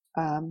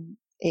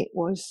 it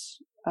was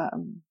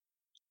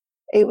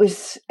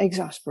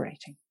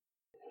exasperating.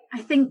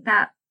 I think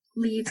that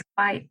leads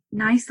quite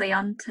nicely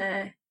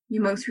onto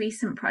your most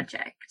recent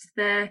project,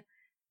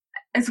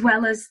 as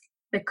well as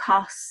the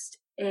cost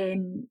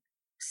in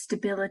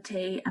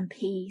stability and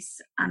peace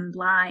and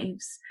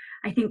lives.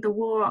 I think the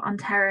war on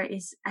terror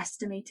is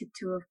estimated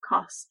to have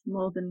cost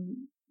more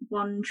than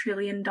 $1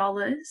 trillion.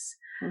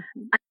 Mm-hmm.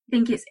 I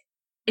think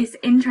it's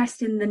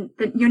interesting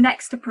that your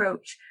next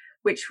approach,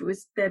 which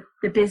was the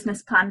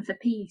business plan for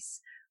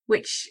peace,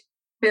 which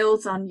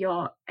builds on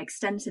your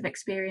extensive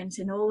experience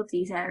in all of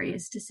these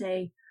areas, to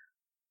say,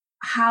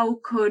 how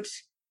could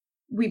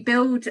we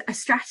build a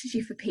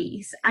strategy for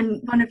peace?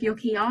 And one of your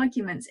key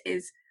arguments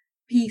is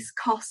peace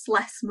costs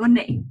less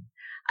money.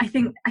 I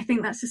think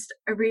that's just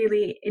a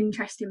really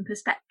interesting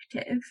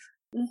perspective.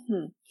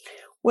 Mm-hmm.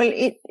 Well,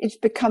 it's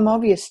become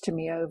obvious to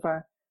me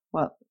over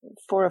 4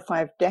 or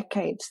 5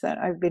 decades that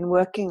I've been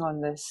working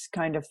on this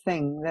kind of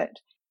thing, that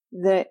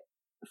the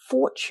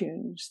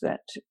fortunes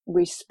that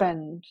we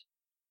spend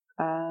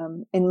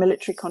in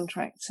military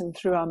contracts and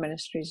through our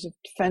ministries of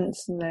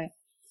defense and the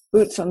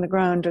boots on the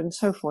ground and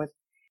so forth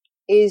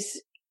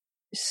is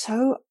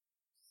so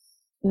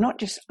not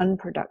just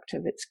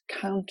unproductive, it's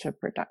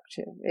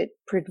counterproductive. It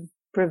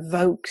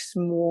provokes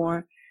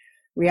more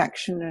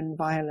reaction and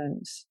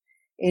violence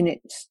in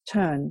its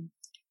turn.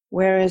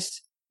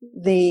 Whereas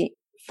the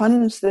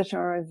funds that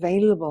are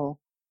available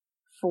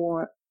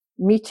for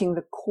meeting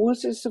the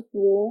causes of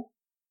war,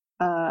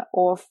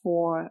 or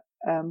for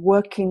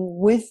working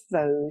with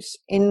those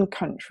in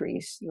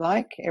countries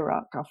like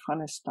Iraq,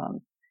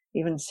 Afghanistan,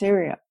 even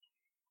Syria,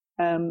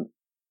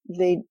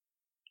 the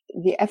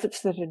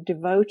efforts that are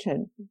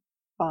devoted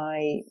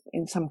by,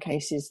 in some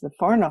cases, the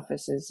foreign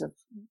offices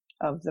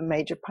of the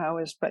major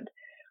powers, but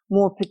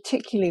more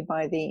particularly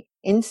by the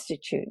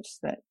institutes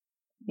that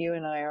you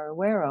and I are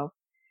aware of,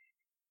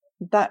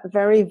 that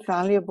very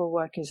valuable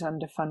work is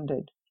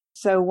underfunded.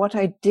 So what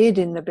I did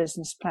in the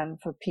business plan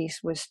for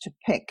peace was to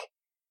pick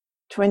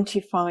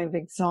 25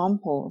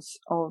 examples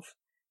of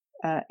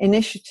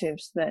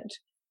initiatives that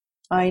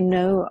I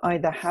know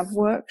either have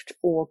worked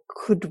or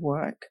could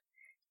work,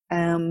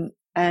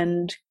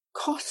 and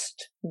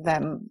cost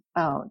them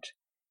out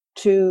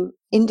to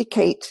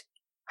indicate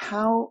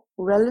how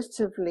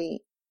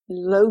relatively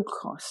low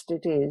cost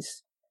it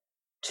is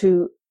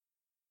to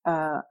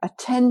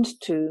attend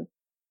to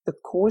the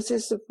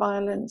causes of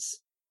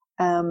violence,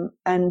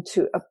 and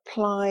to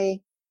apply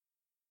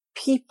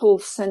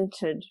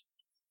people-centered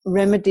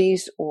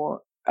remedies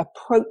or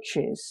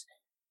approaches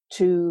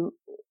to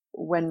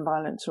when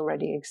violence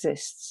already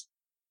exists.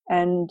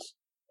 And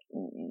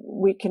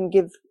we can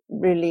give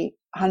really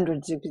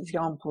hundreds of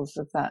examples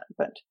of that,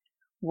 but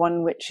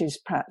one which is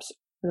perhaps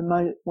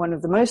one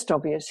of the most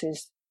obvious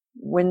is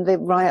when the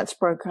riots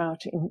broke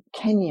out in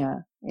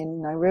Kenya,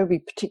 in Nairobi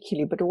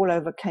particularly, but all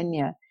over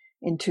Kenya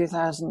in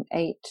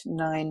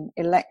 2008-9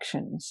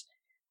 elections.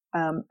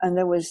 And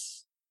there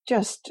was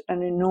just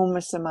an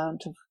enormous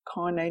amount of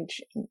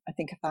carnage. I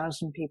think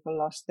 1,000 people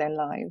lost their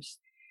lives.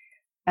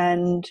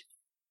 And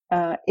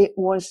it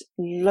was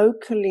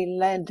locally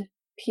led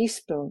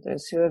peace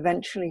builders who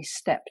eventually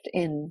stepped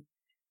in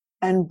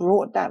and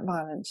brought that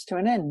violence to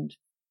an end.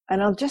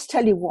 And I'll just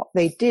tell you what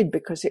they did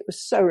because it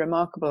was so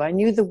remarkable. I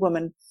knew the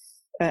woman,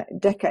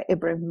 Deka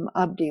Ibrahim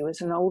Abdi, was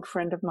an old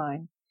friend of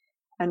mine.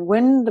 And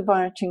when the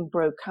rioting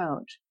broke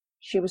out,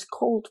 she was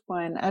called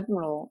by an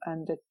admiral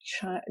and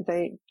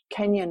the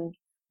Kenyan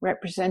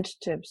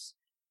representatives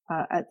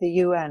at the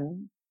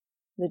UN,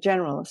 the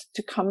generals,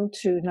 to come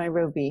to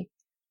Nairobi,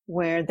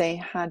 where they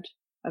had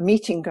a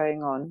meeting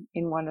going on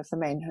in one of the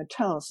main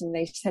hotels. And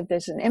they said,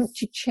 there's an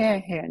empty chair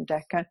here in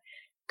Deka.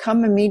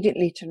 Come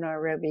immediately to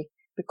Nairobi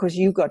because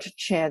you got to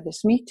chair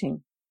this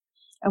meeting.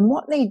 And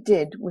what they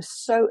did was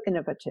so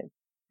innovative,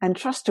 and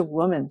trust a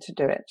woman to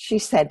do it. She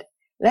said,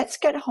 let's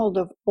get hold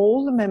of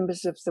all the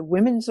members of the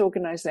Women's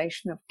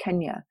Organization of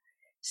Kenya,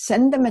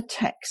 send them a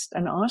text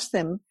and ask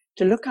them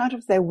to look out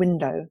of their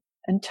window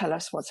and tell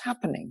us what's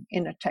happening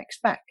in a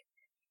text back.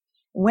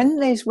 When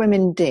these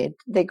women did,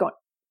 they got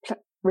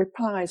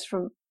replies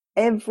from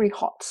every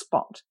hot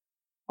spot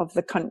of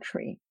the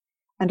country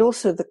and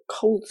also the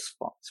cold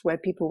spots where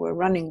people were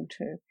running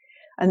to.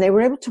 And they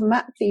were able to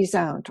map these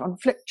out on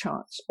flip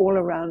charts all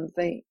around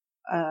the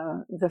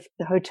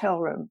hotel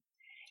room.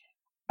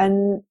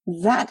 And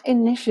that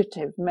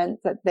initiative meant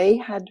that they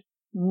had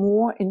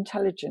more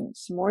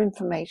intelligence, more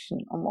information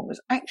on what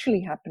was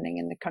actually happening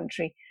in the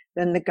country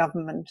than the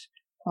government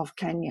of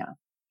Kenya,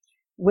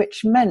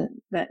 which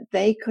meant that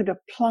they could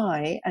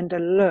apply and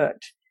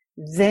alert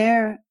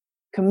their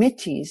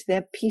committees,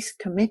 their peace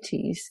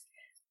committees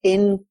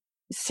in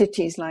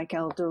cities like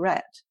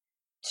Eldoret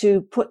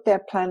to put their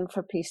plan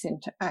for peace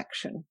into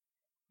action,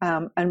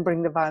 and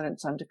bring the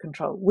violence under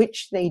control,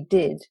 which they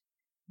did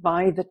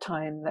by the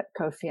time that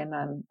Kofi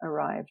Annan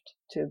arrived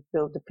to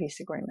build the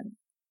peace agreement.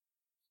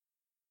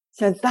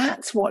 So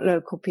that's what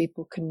local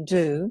people can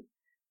do,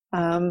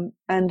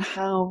 and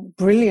how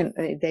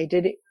brilliantly they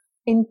did it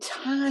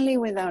entirely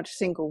without a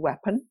single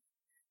weapon,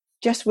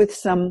 just with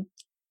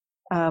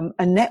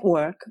a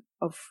network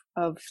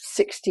of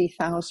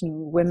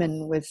 60,000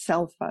 women with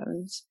cell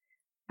phones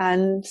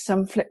and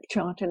some flip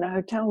chart in a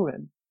hotel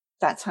room.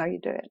 That's how you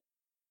do it.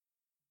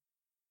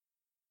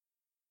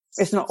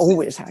 It's not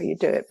always how you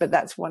do it, but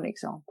that's one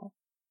example.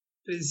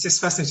 It's just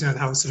fascinating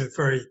how sort of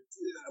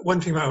one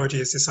thing about ORG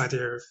is this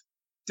idea of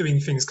doing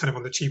things kind of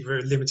on the cheap,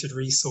 very limited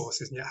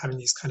resources, and yet having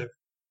these kind of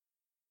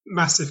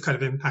massive kind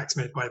of impacts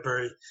made by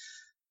very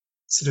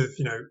sort of,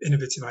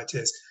 innovative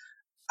ideas.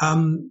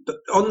 But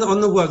on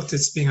the work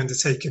that's being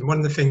undertaken, one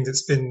of the things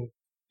that's been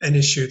an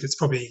issue that's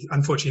probably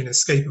unfortunately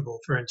inescapable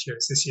for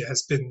NGOs this year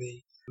has been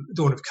the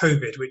dawn of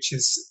COVID, which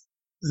has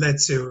led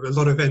to a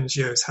lot of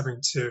NGOs having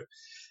to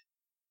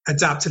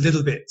adapt a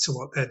little bit to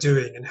what they're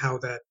doing and how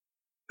they're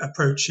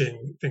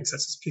approaching things such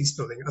as peace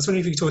building. I was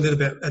wondering if you could talk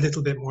a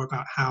little bit more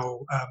about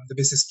how the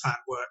business plan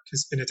work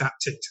has been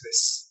adapting to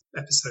this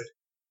episode.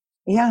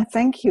 Yeah,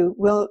 thank you.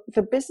 Well,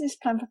 the Business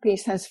Plan for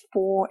Peace has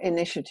 4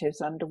 initiatives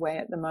underway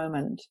at the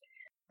moment,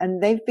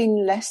 and they've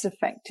been less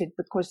affected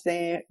because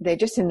they're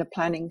just in the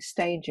planning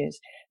stages.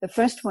 The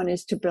first one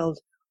is to build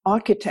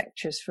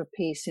architectures for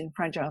peace in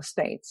fragile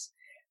states,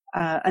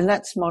 and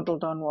that's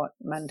modeled on what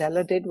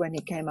Mandela did when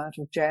he came out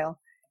of jail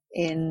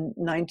in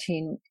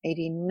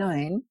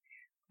 1989.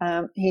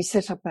 He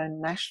set up a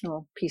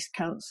national peace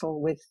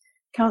council with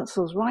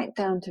councils right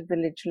down to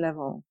village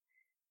level.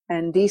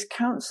 And these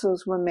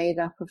councils were made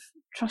up of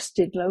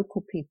trusted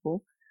local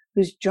people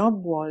whose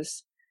job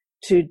was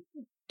to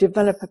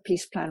develop a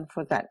peace plan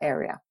for that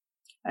area.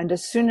 And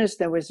as soon as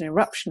there was an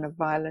eruption of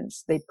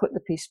violence, they put the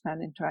peace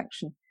plan into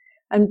action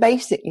and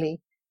basically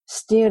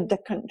steered the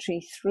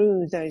country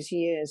through those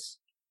years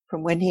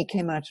from when he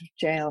came out of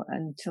jail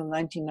until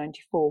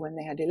 1994 when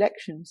they had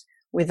elections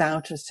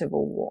without a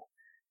civil war.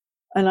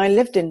 And I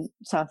lived in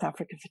South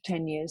Africa for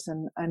 10 years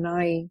and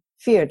I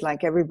feared,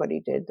 like everybody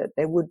did, that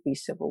there would be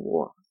civil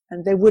war.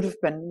 And there would have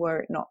been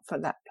were it not for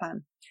that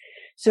plan.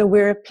 So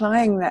we're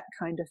applying that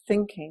kind of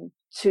thinking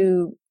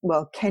to,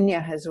 Kenya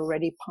has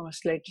already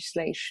passed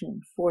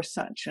legislation for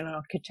such an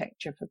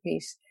architecture for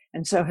peace,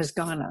 and so has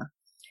Ghana.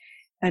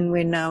 And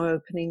we're now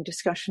opening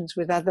discussions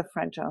with other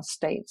fragile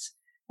states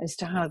as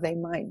to how they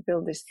might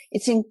build this.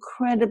 It's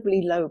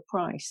incredibly low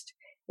priced.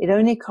 It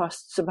only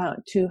costs about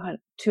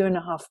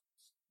 $2.5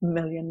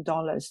 million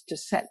to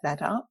set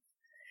that up,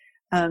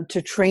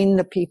 to train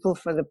the people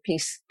for the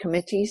peace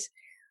committees,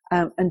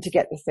 and to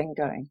get the thing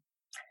going.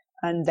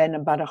 And then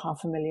about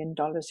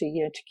 $500,000 a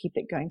year to keep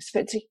it going.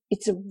 So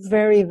it's a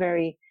very,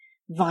 very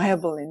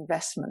viable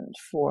investment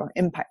for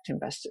impact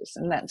investors.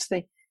 And that's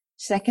the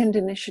second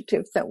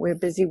initiative that we're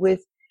busy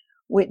with,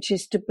 which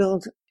is to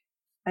build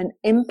an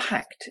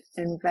impact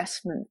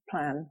investment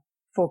plan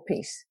for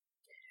peace.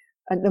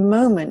 At the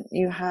moment,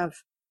 you have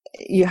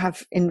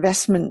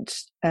investment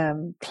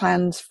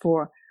plans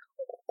for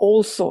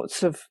all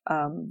sorts of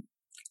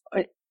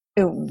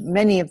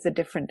many of the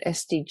different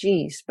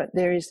SDGs, but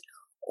there is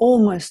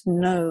almost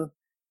no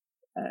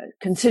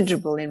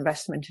considerable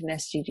investment in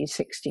SDG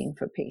 16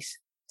 for peace.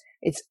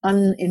 It's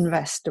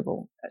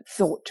uninvestable,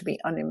 thought to be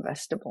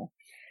uninvestable.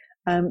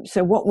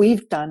 So what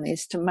we've done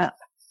is to map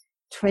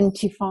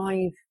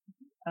 25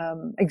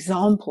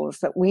 examples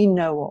that we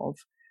know of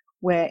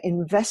where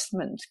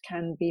investment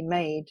can be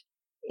made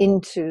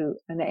into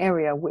an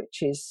area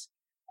which is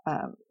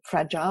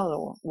fragile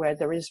or where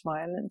there is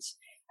violence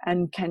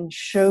and can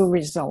show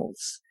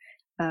results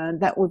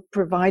that would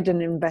provide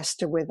an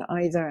investor with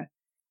either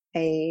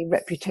a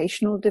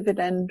reputational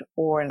dividend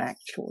or an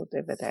actual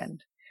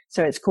dividend.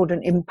 So it's called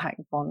an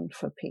impact bond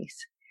for peace.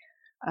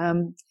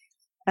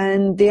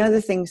 And the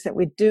other things that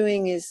we're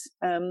doing is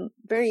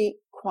very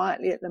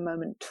quietly at the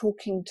moment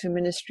talking to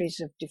ministries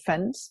of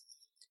defense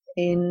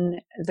in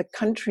the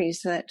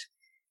countries that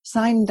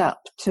signed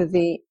up to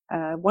the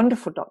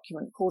wonderful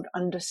document called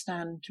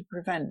Understand to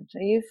Prevent.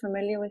 Are you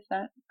familiar with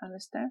that,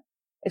 Alistair?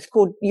 It's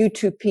called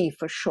U2P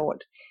for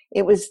short.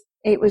 It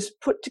was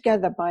put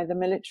together by the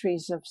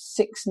militaries of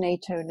 6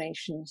 NATO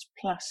nations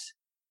plus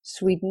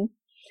Sweden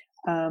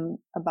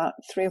about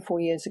 3 or 4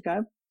 years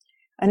ago.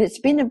 And it's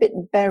been a bit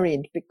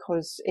buried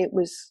because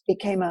it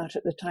came out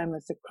at the time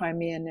of the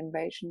Crimean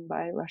invasion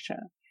by Russia.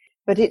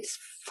 But it's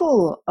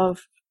full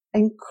of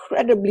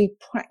incredibly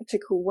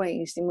practical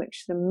ways in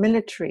which the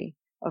military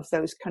of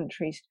those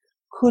countries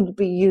could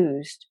be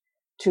used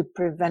to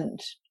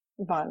prevent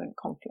violent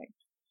conflict.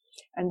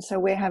 And so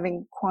we're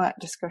having quiet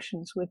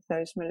discussions with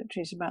those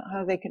militaries about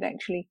how they could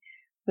actually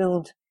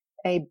build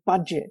a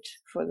budget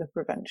for the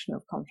prevention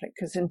of conflict.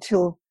 Because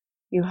until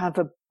you have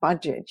a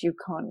budget, you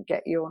can't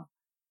get your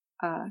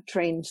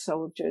trained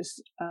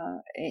soldiers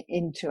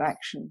into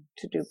action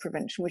to do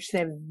prevention, which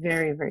they're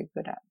very, very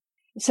good at.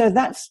 So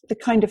that's the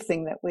kind of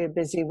thing that we're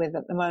busy with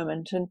at the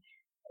moment. And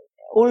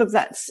all of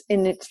that's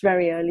in its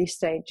very early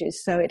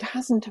stages. So it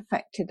hasn't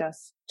affected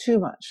us too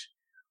much.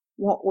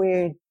 What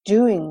we're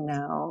doing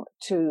now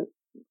to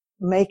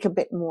make a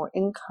bit more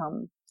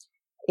income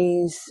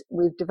is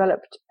we've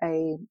developed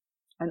an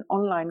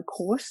online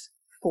course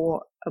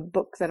for a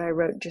book that I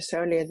wrote just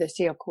earlier this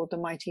year called The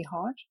Mighty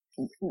Heart,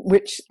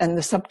 and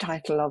the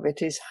subtitle of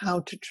it is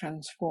How to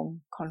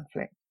Transform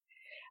Conflict.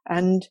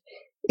 And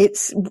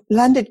it's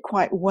landed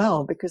quite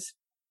well because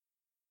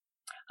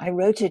I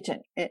wrote it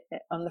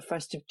on the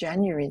 1st of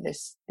January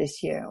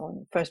this year, or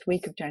the first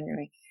week of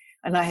January,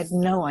 and I had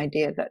no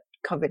idea that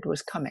COVID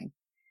was coming,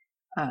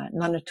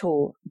 none at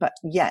all. But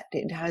yet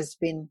it has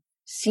been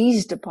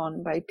seized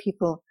upon by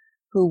people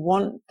who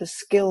want the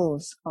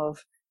skills of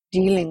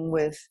dealing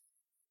with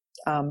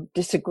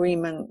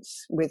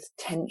disagreements, with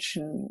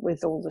tension,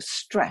 with all the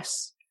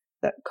stress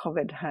that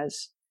COVID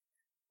has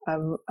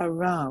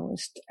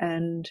aroused,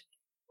 and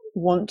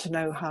want to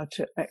know how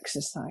to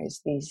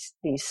exercise these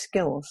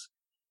skills.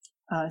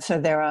 So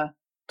there are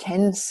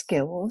 10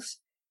 skills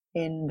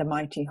in the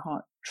Mighty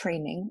Heart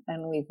training,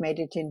 and we've made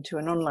it into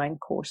an online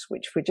course,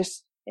 which we're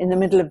just in the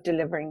middle of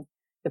delivering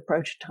the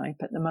prototype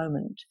at the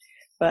moment.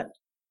 But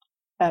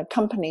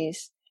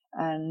companies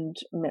and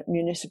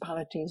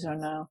municipalities are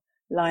now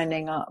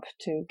lining up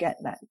to get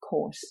that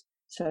course,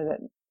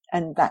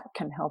 and that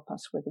can help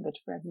us with a bit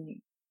of revenue.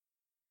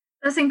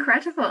 That's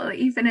incredible.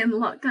 Even in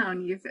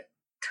lockdown, you've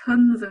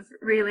tons of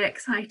really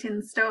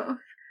exciting stuff.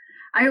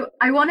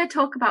 I want to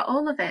talk about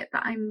all of it,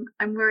 but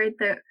I'm worried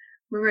that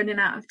we're running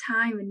out of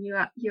time and you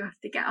have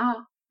to get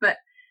off. But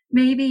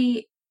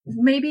maybe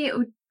it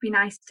would be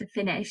nice to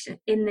finish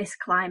in this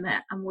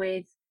climate and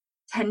with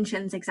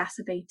tensions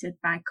exacerbated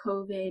by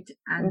COVID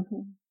and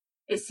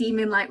it's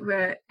seeming like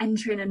we're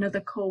entering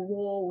another Cold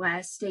War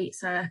where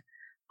states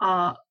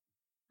are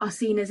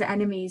seen as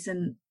enemies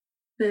and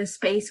the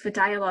space for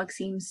dialogue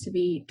seems to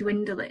be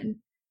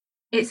dwindling.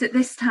 It's at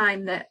this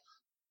time that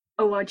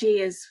ORG,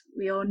 as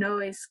we all know,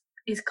 is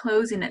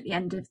closing at the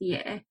end of the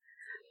year.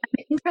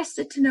 I'm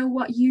interested to know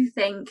what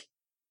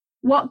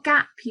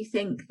gap you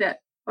think that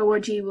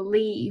ORG will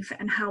leave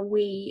and how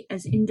we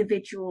as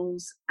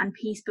individuals and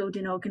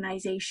peace-building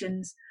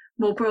organisations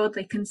more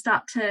broadly can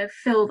start to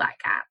fill that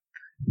gap.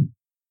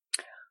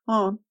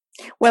 Oh,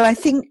 well, I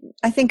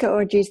think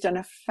ORG's done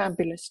a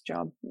fabulous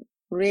job.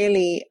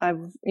 Really,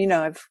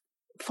 I've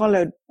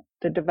followed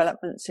the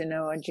developments in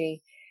ORG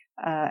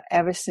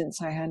ever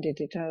since I handed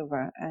it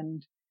over,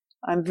 and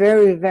I'm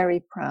very,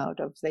 very proud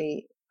of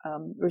the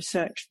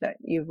research that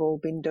you've all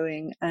been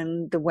doing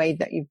and the way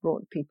that you've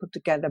brought people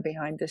together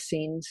behind the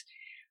scenes.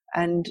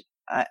 And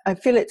I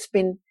feel it's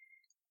been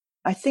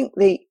I think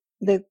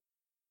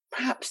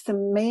perhaps the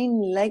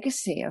main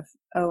legacy of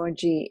ORG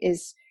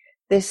is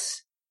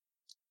this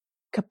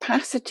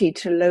capacity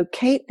to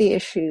locate the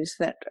issues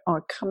that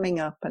are coming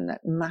up and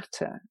that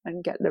matter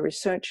and get the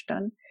research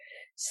done.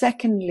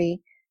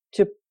 Secondly,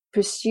 to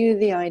pursue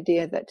the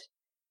idea that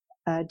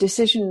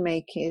decision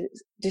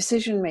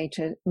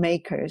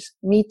makers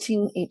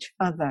meeting each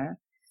other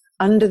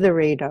under the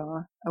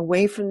radar,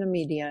 away from the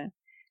media,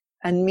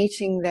 and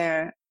meeting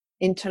their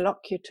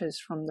interlocutors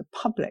from the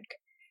public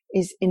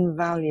is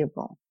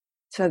invaluable,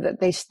 so that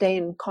they stay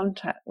in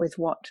contact with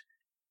what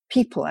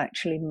people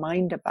actually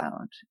mind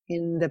about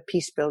in the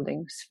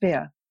peace-building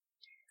sphere.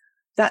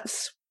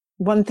 That's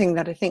one thing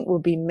that I think will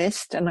be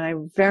missed, and I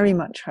very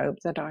much hope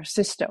that our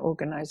sister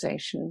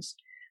organizations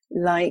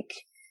like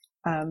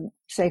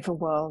Safer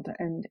World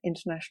and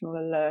International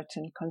Alert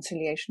and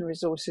Conciliation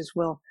Resources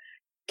will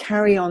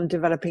carry on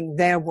developing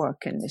their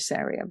work in this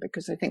area,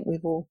 because I think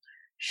we've all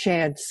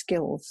shared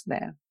skills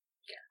there.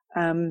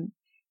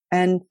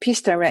 And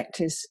Peace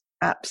Direct is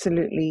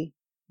absolutely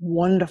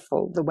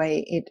wonderful the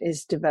way it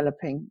is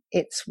developing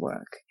its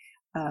work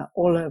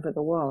all over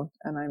the world.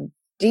 And I'm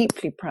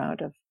deeply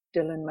proud of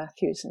Dylan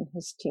Matthews and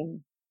his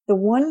team. The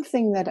one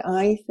thing that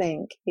I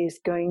think is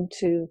going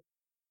to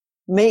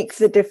make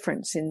the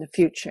difference in the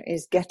future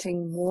is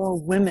getting more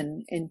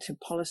women into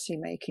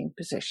policy-making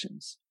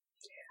positions.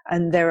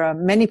 And there are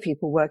many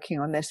people working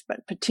on this,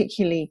 but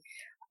particularly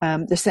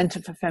the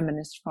Center for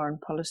Feminist Foreign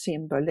Policy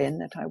in Berlin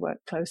that I work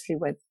closely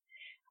with.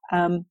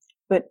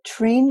 But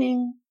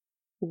training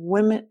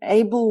women,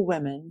 able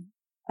women,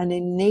 and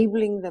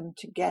enabling them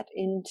to get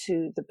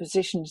into the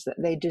positions that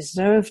they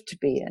deserve to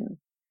be in.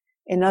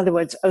 In other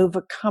words,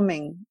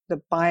 overcoming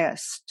the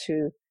bias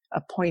to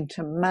appoint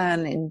a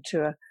man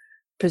into a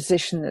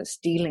position that's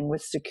dealing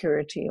with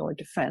security or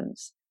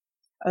defense.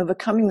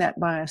 Overcoming that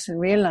bias and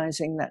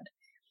realizing that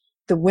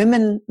the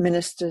women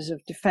ministers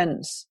of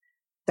defense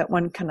that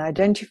one can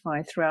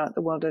identify throughout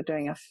the world are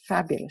doing a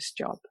fabulous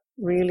job,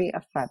 really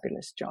a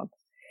fabulous job.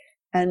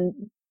 And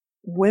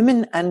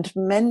women and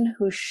men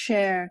who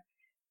share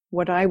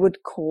what I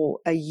would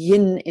call a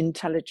yin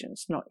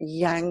intelligence, not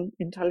yang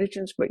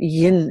intelligence, but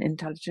yin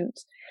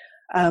intelligence,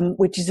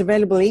 which is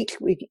available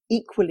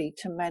equally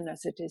to men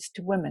as it is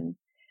to women.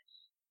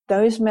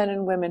 Those men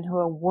and women who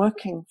are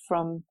working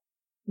from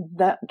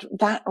that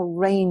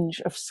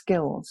range of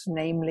skills,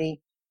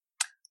 namely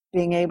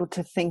being able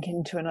to think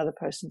into another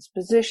person's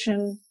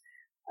position,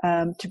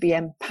 to be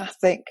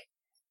empathic,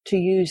 to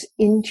use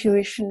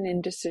intuition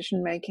in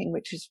decision making,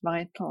 which is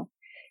vital,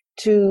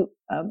 to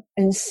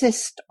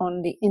insist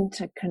on the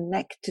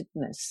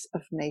interconnectedness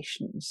of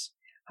nations,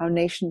 how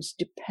nations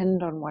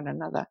depend on one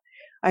another.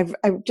 I've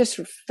just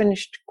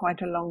finished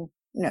quite a long,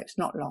 no, it's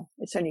not long,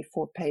 it's only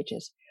 4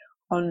 pages,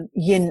 on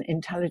yin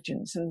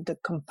intelligence and the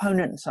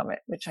components of it,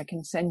 which I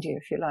can send you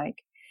if you like.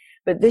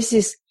 But this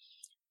is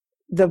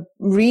the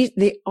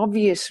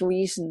obvious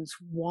reasons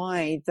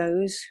why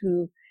those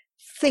who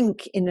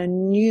think in a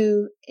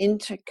new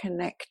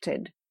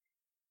interconnected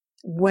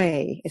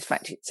way, in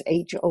fact, it's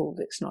age old,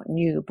 it's not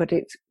new, but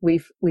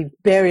we've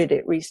buried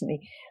it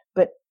recently,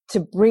 but to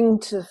bring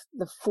to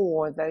the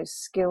fore those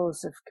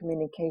skills of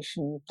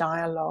communication,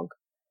 dialogue,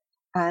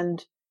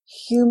 and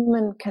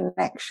human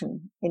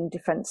connection in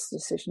defense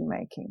decision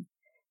making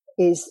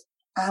is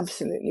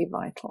absolutely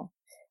vital.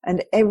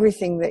 And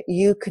everything that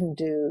you can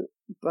do,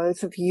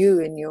 both of you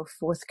in your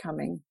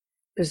forthcoming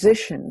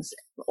positions,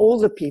 all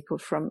the people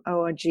from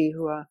ORG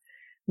who are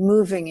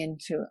moving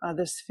into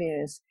other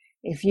spheres,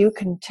 if you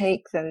can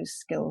take those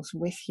skills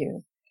with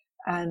you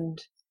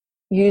and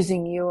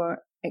using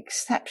your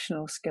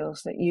exceptional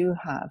skills that you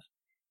have,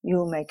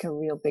 you'll make a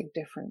real big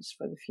difference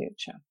for the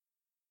future.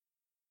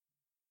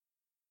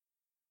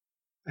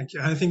 Thank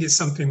you. I think it's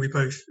something we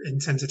both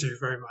intend to do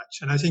very much.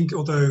 And I think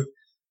although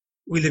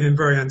we live in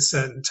very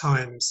uncertain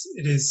times,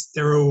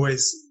 there are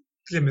always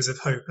glimmers of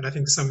hope. And I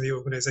think some of the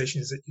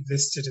organizations that you've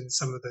listed and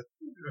some of the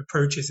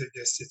approaches that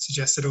you listed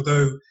suggest that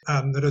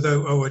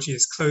although ORG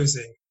is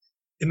closing,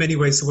 in many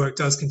ways the work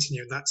does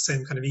continue, and that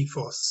same kind of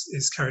ethos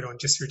is carried on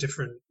just through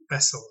different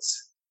vessels.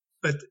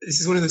 But this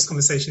is one of those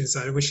conversations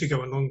that I wish could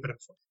go on longer, but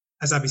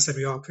as Abby said,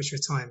 we are pushed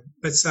for time.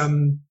 But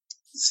so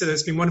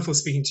it's been wonderful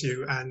speaking to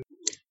you, and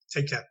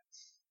take care.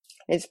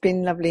 It's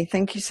been lovely.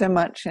 Thank you so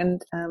much,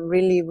 and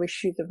really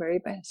wish you the very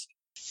best.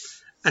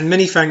 And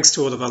many thanks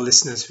to all of our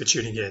listeners for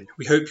tuning in.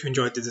 We hope you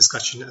enjoyed the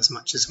discussion as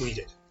much as we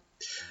did.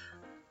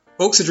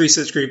 Oxford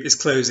Research Group is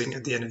closing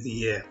at the end of the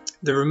year.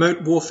 The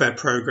Remote Warfare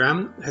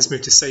Programme has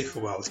moved to Safer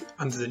World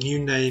under the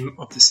new name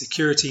of the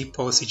Security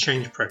Policy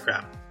Change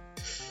Programme.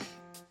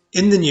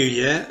 In the new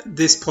year,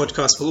 this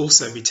podcast will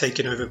also be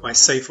taken over by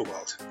Safer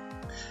World.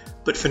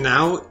 But for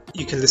now,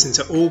 you can listen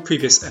to all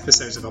previous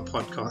episodes of our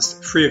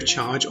podcast free of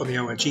charge on the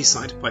ORG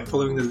site by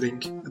following the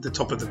link at the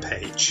top of the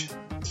page.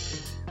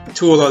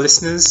 To all our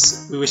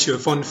listeners, we wish you a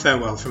fond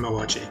farewell from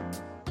ORG.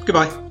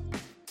 Goodbye.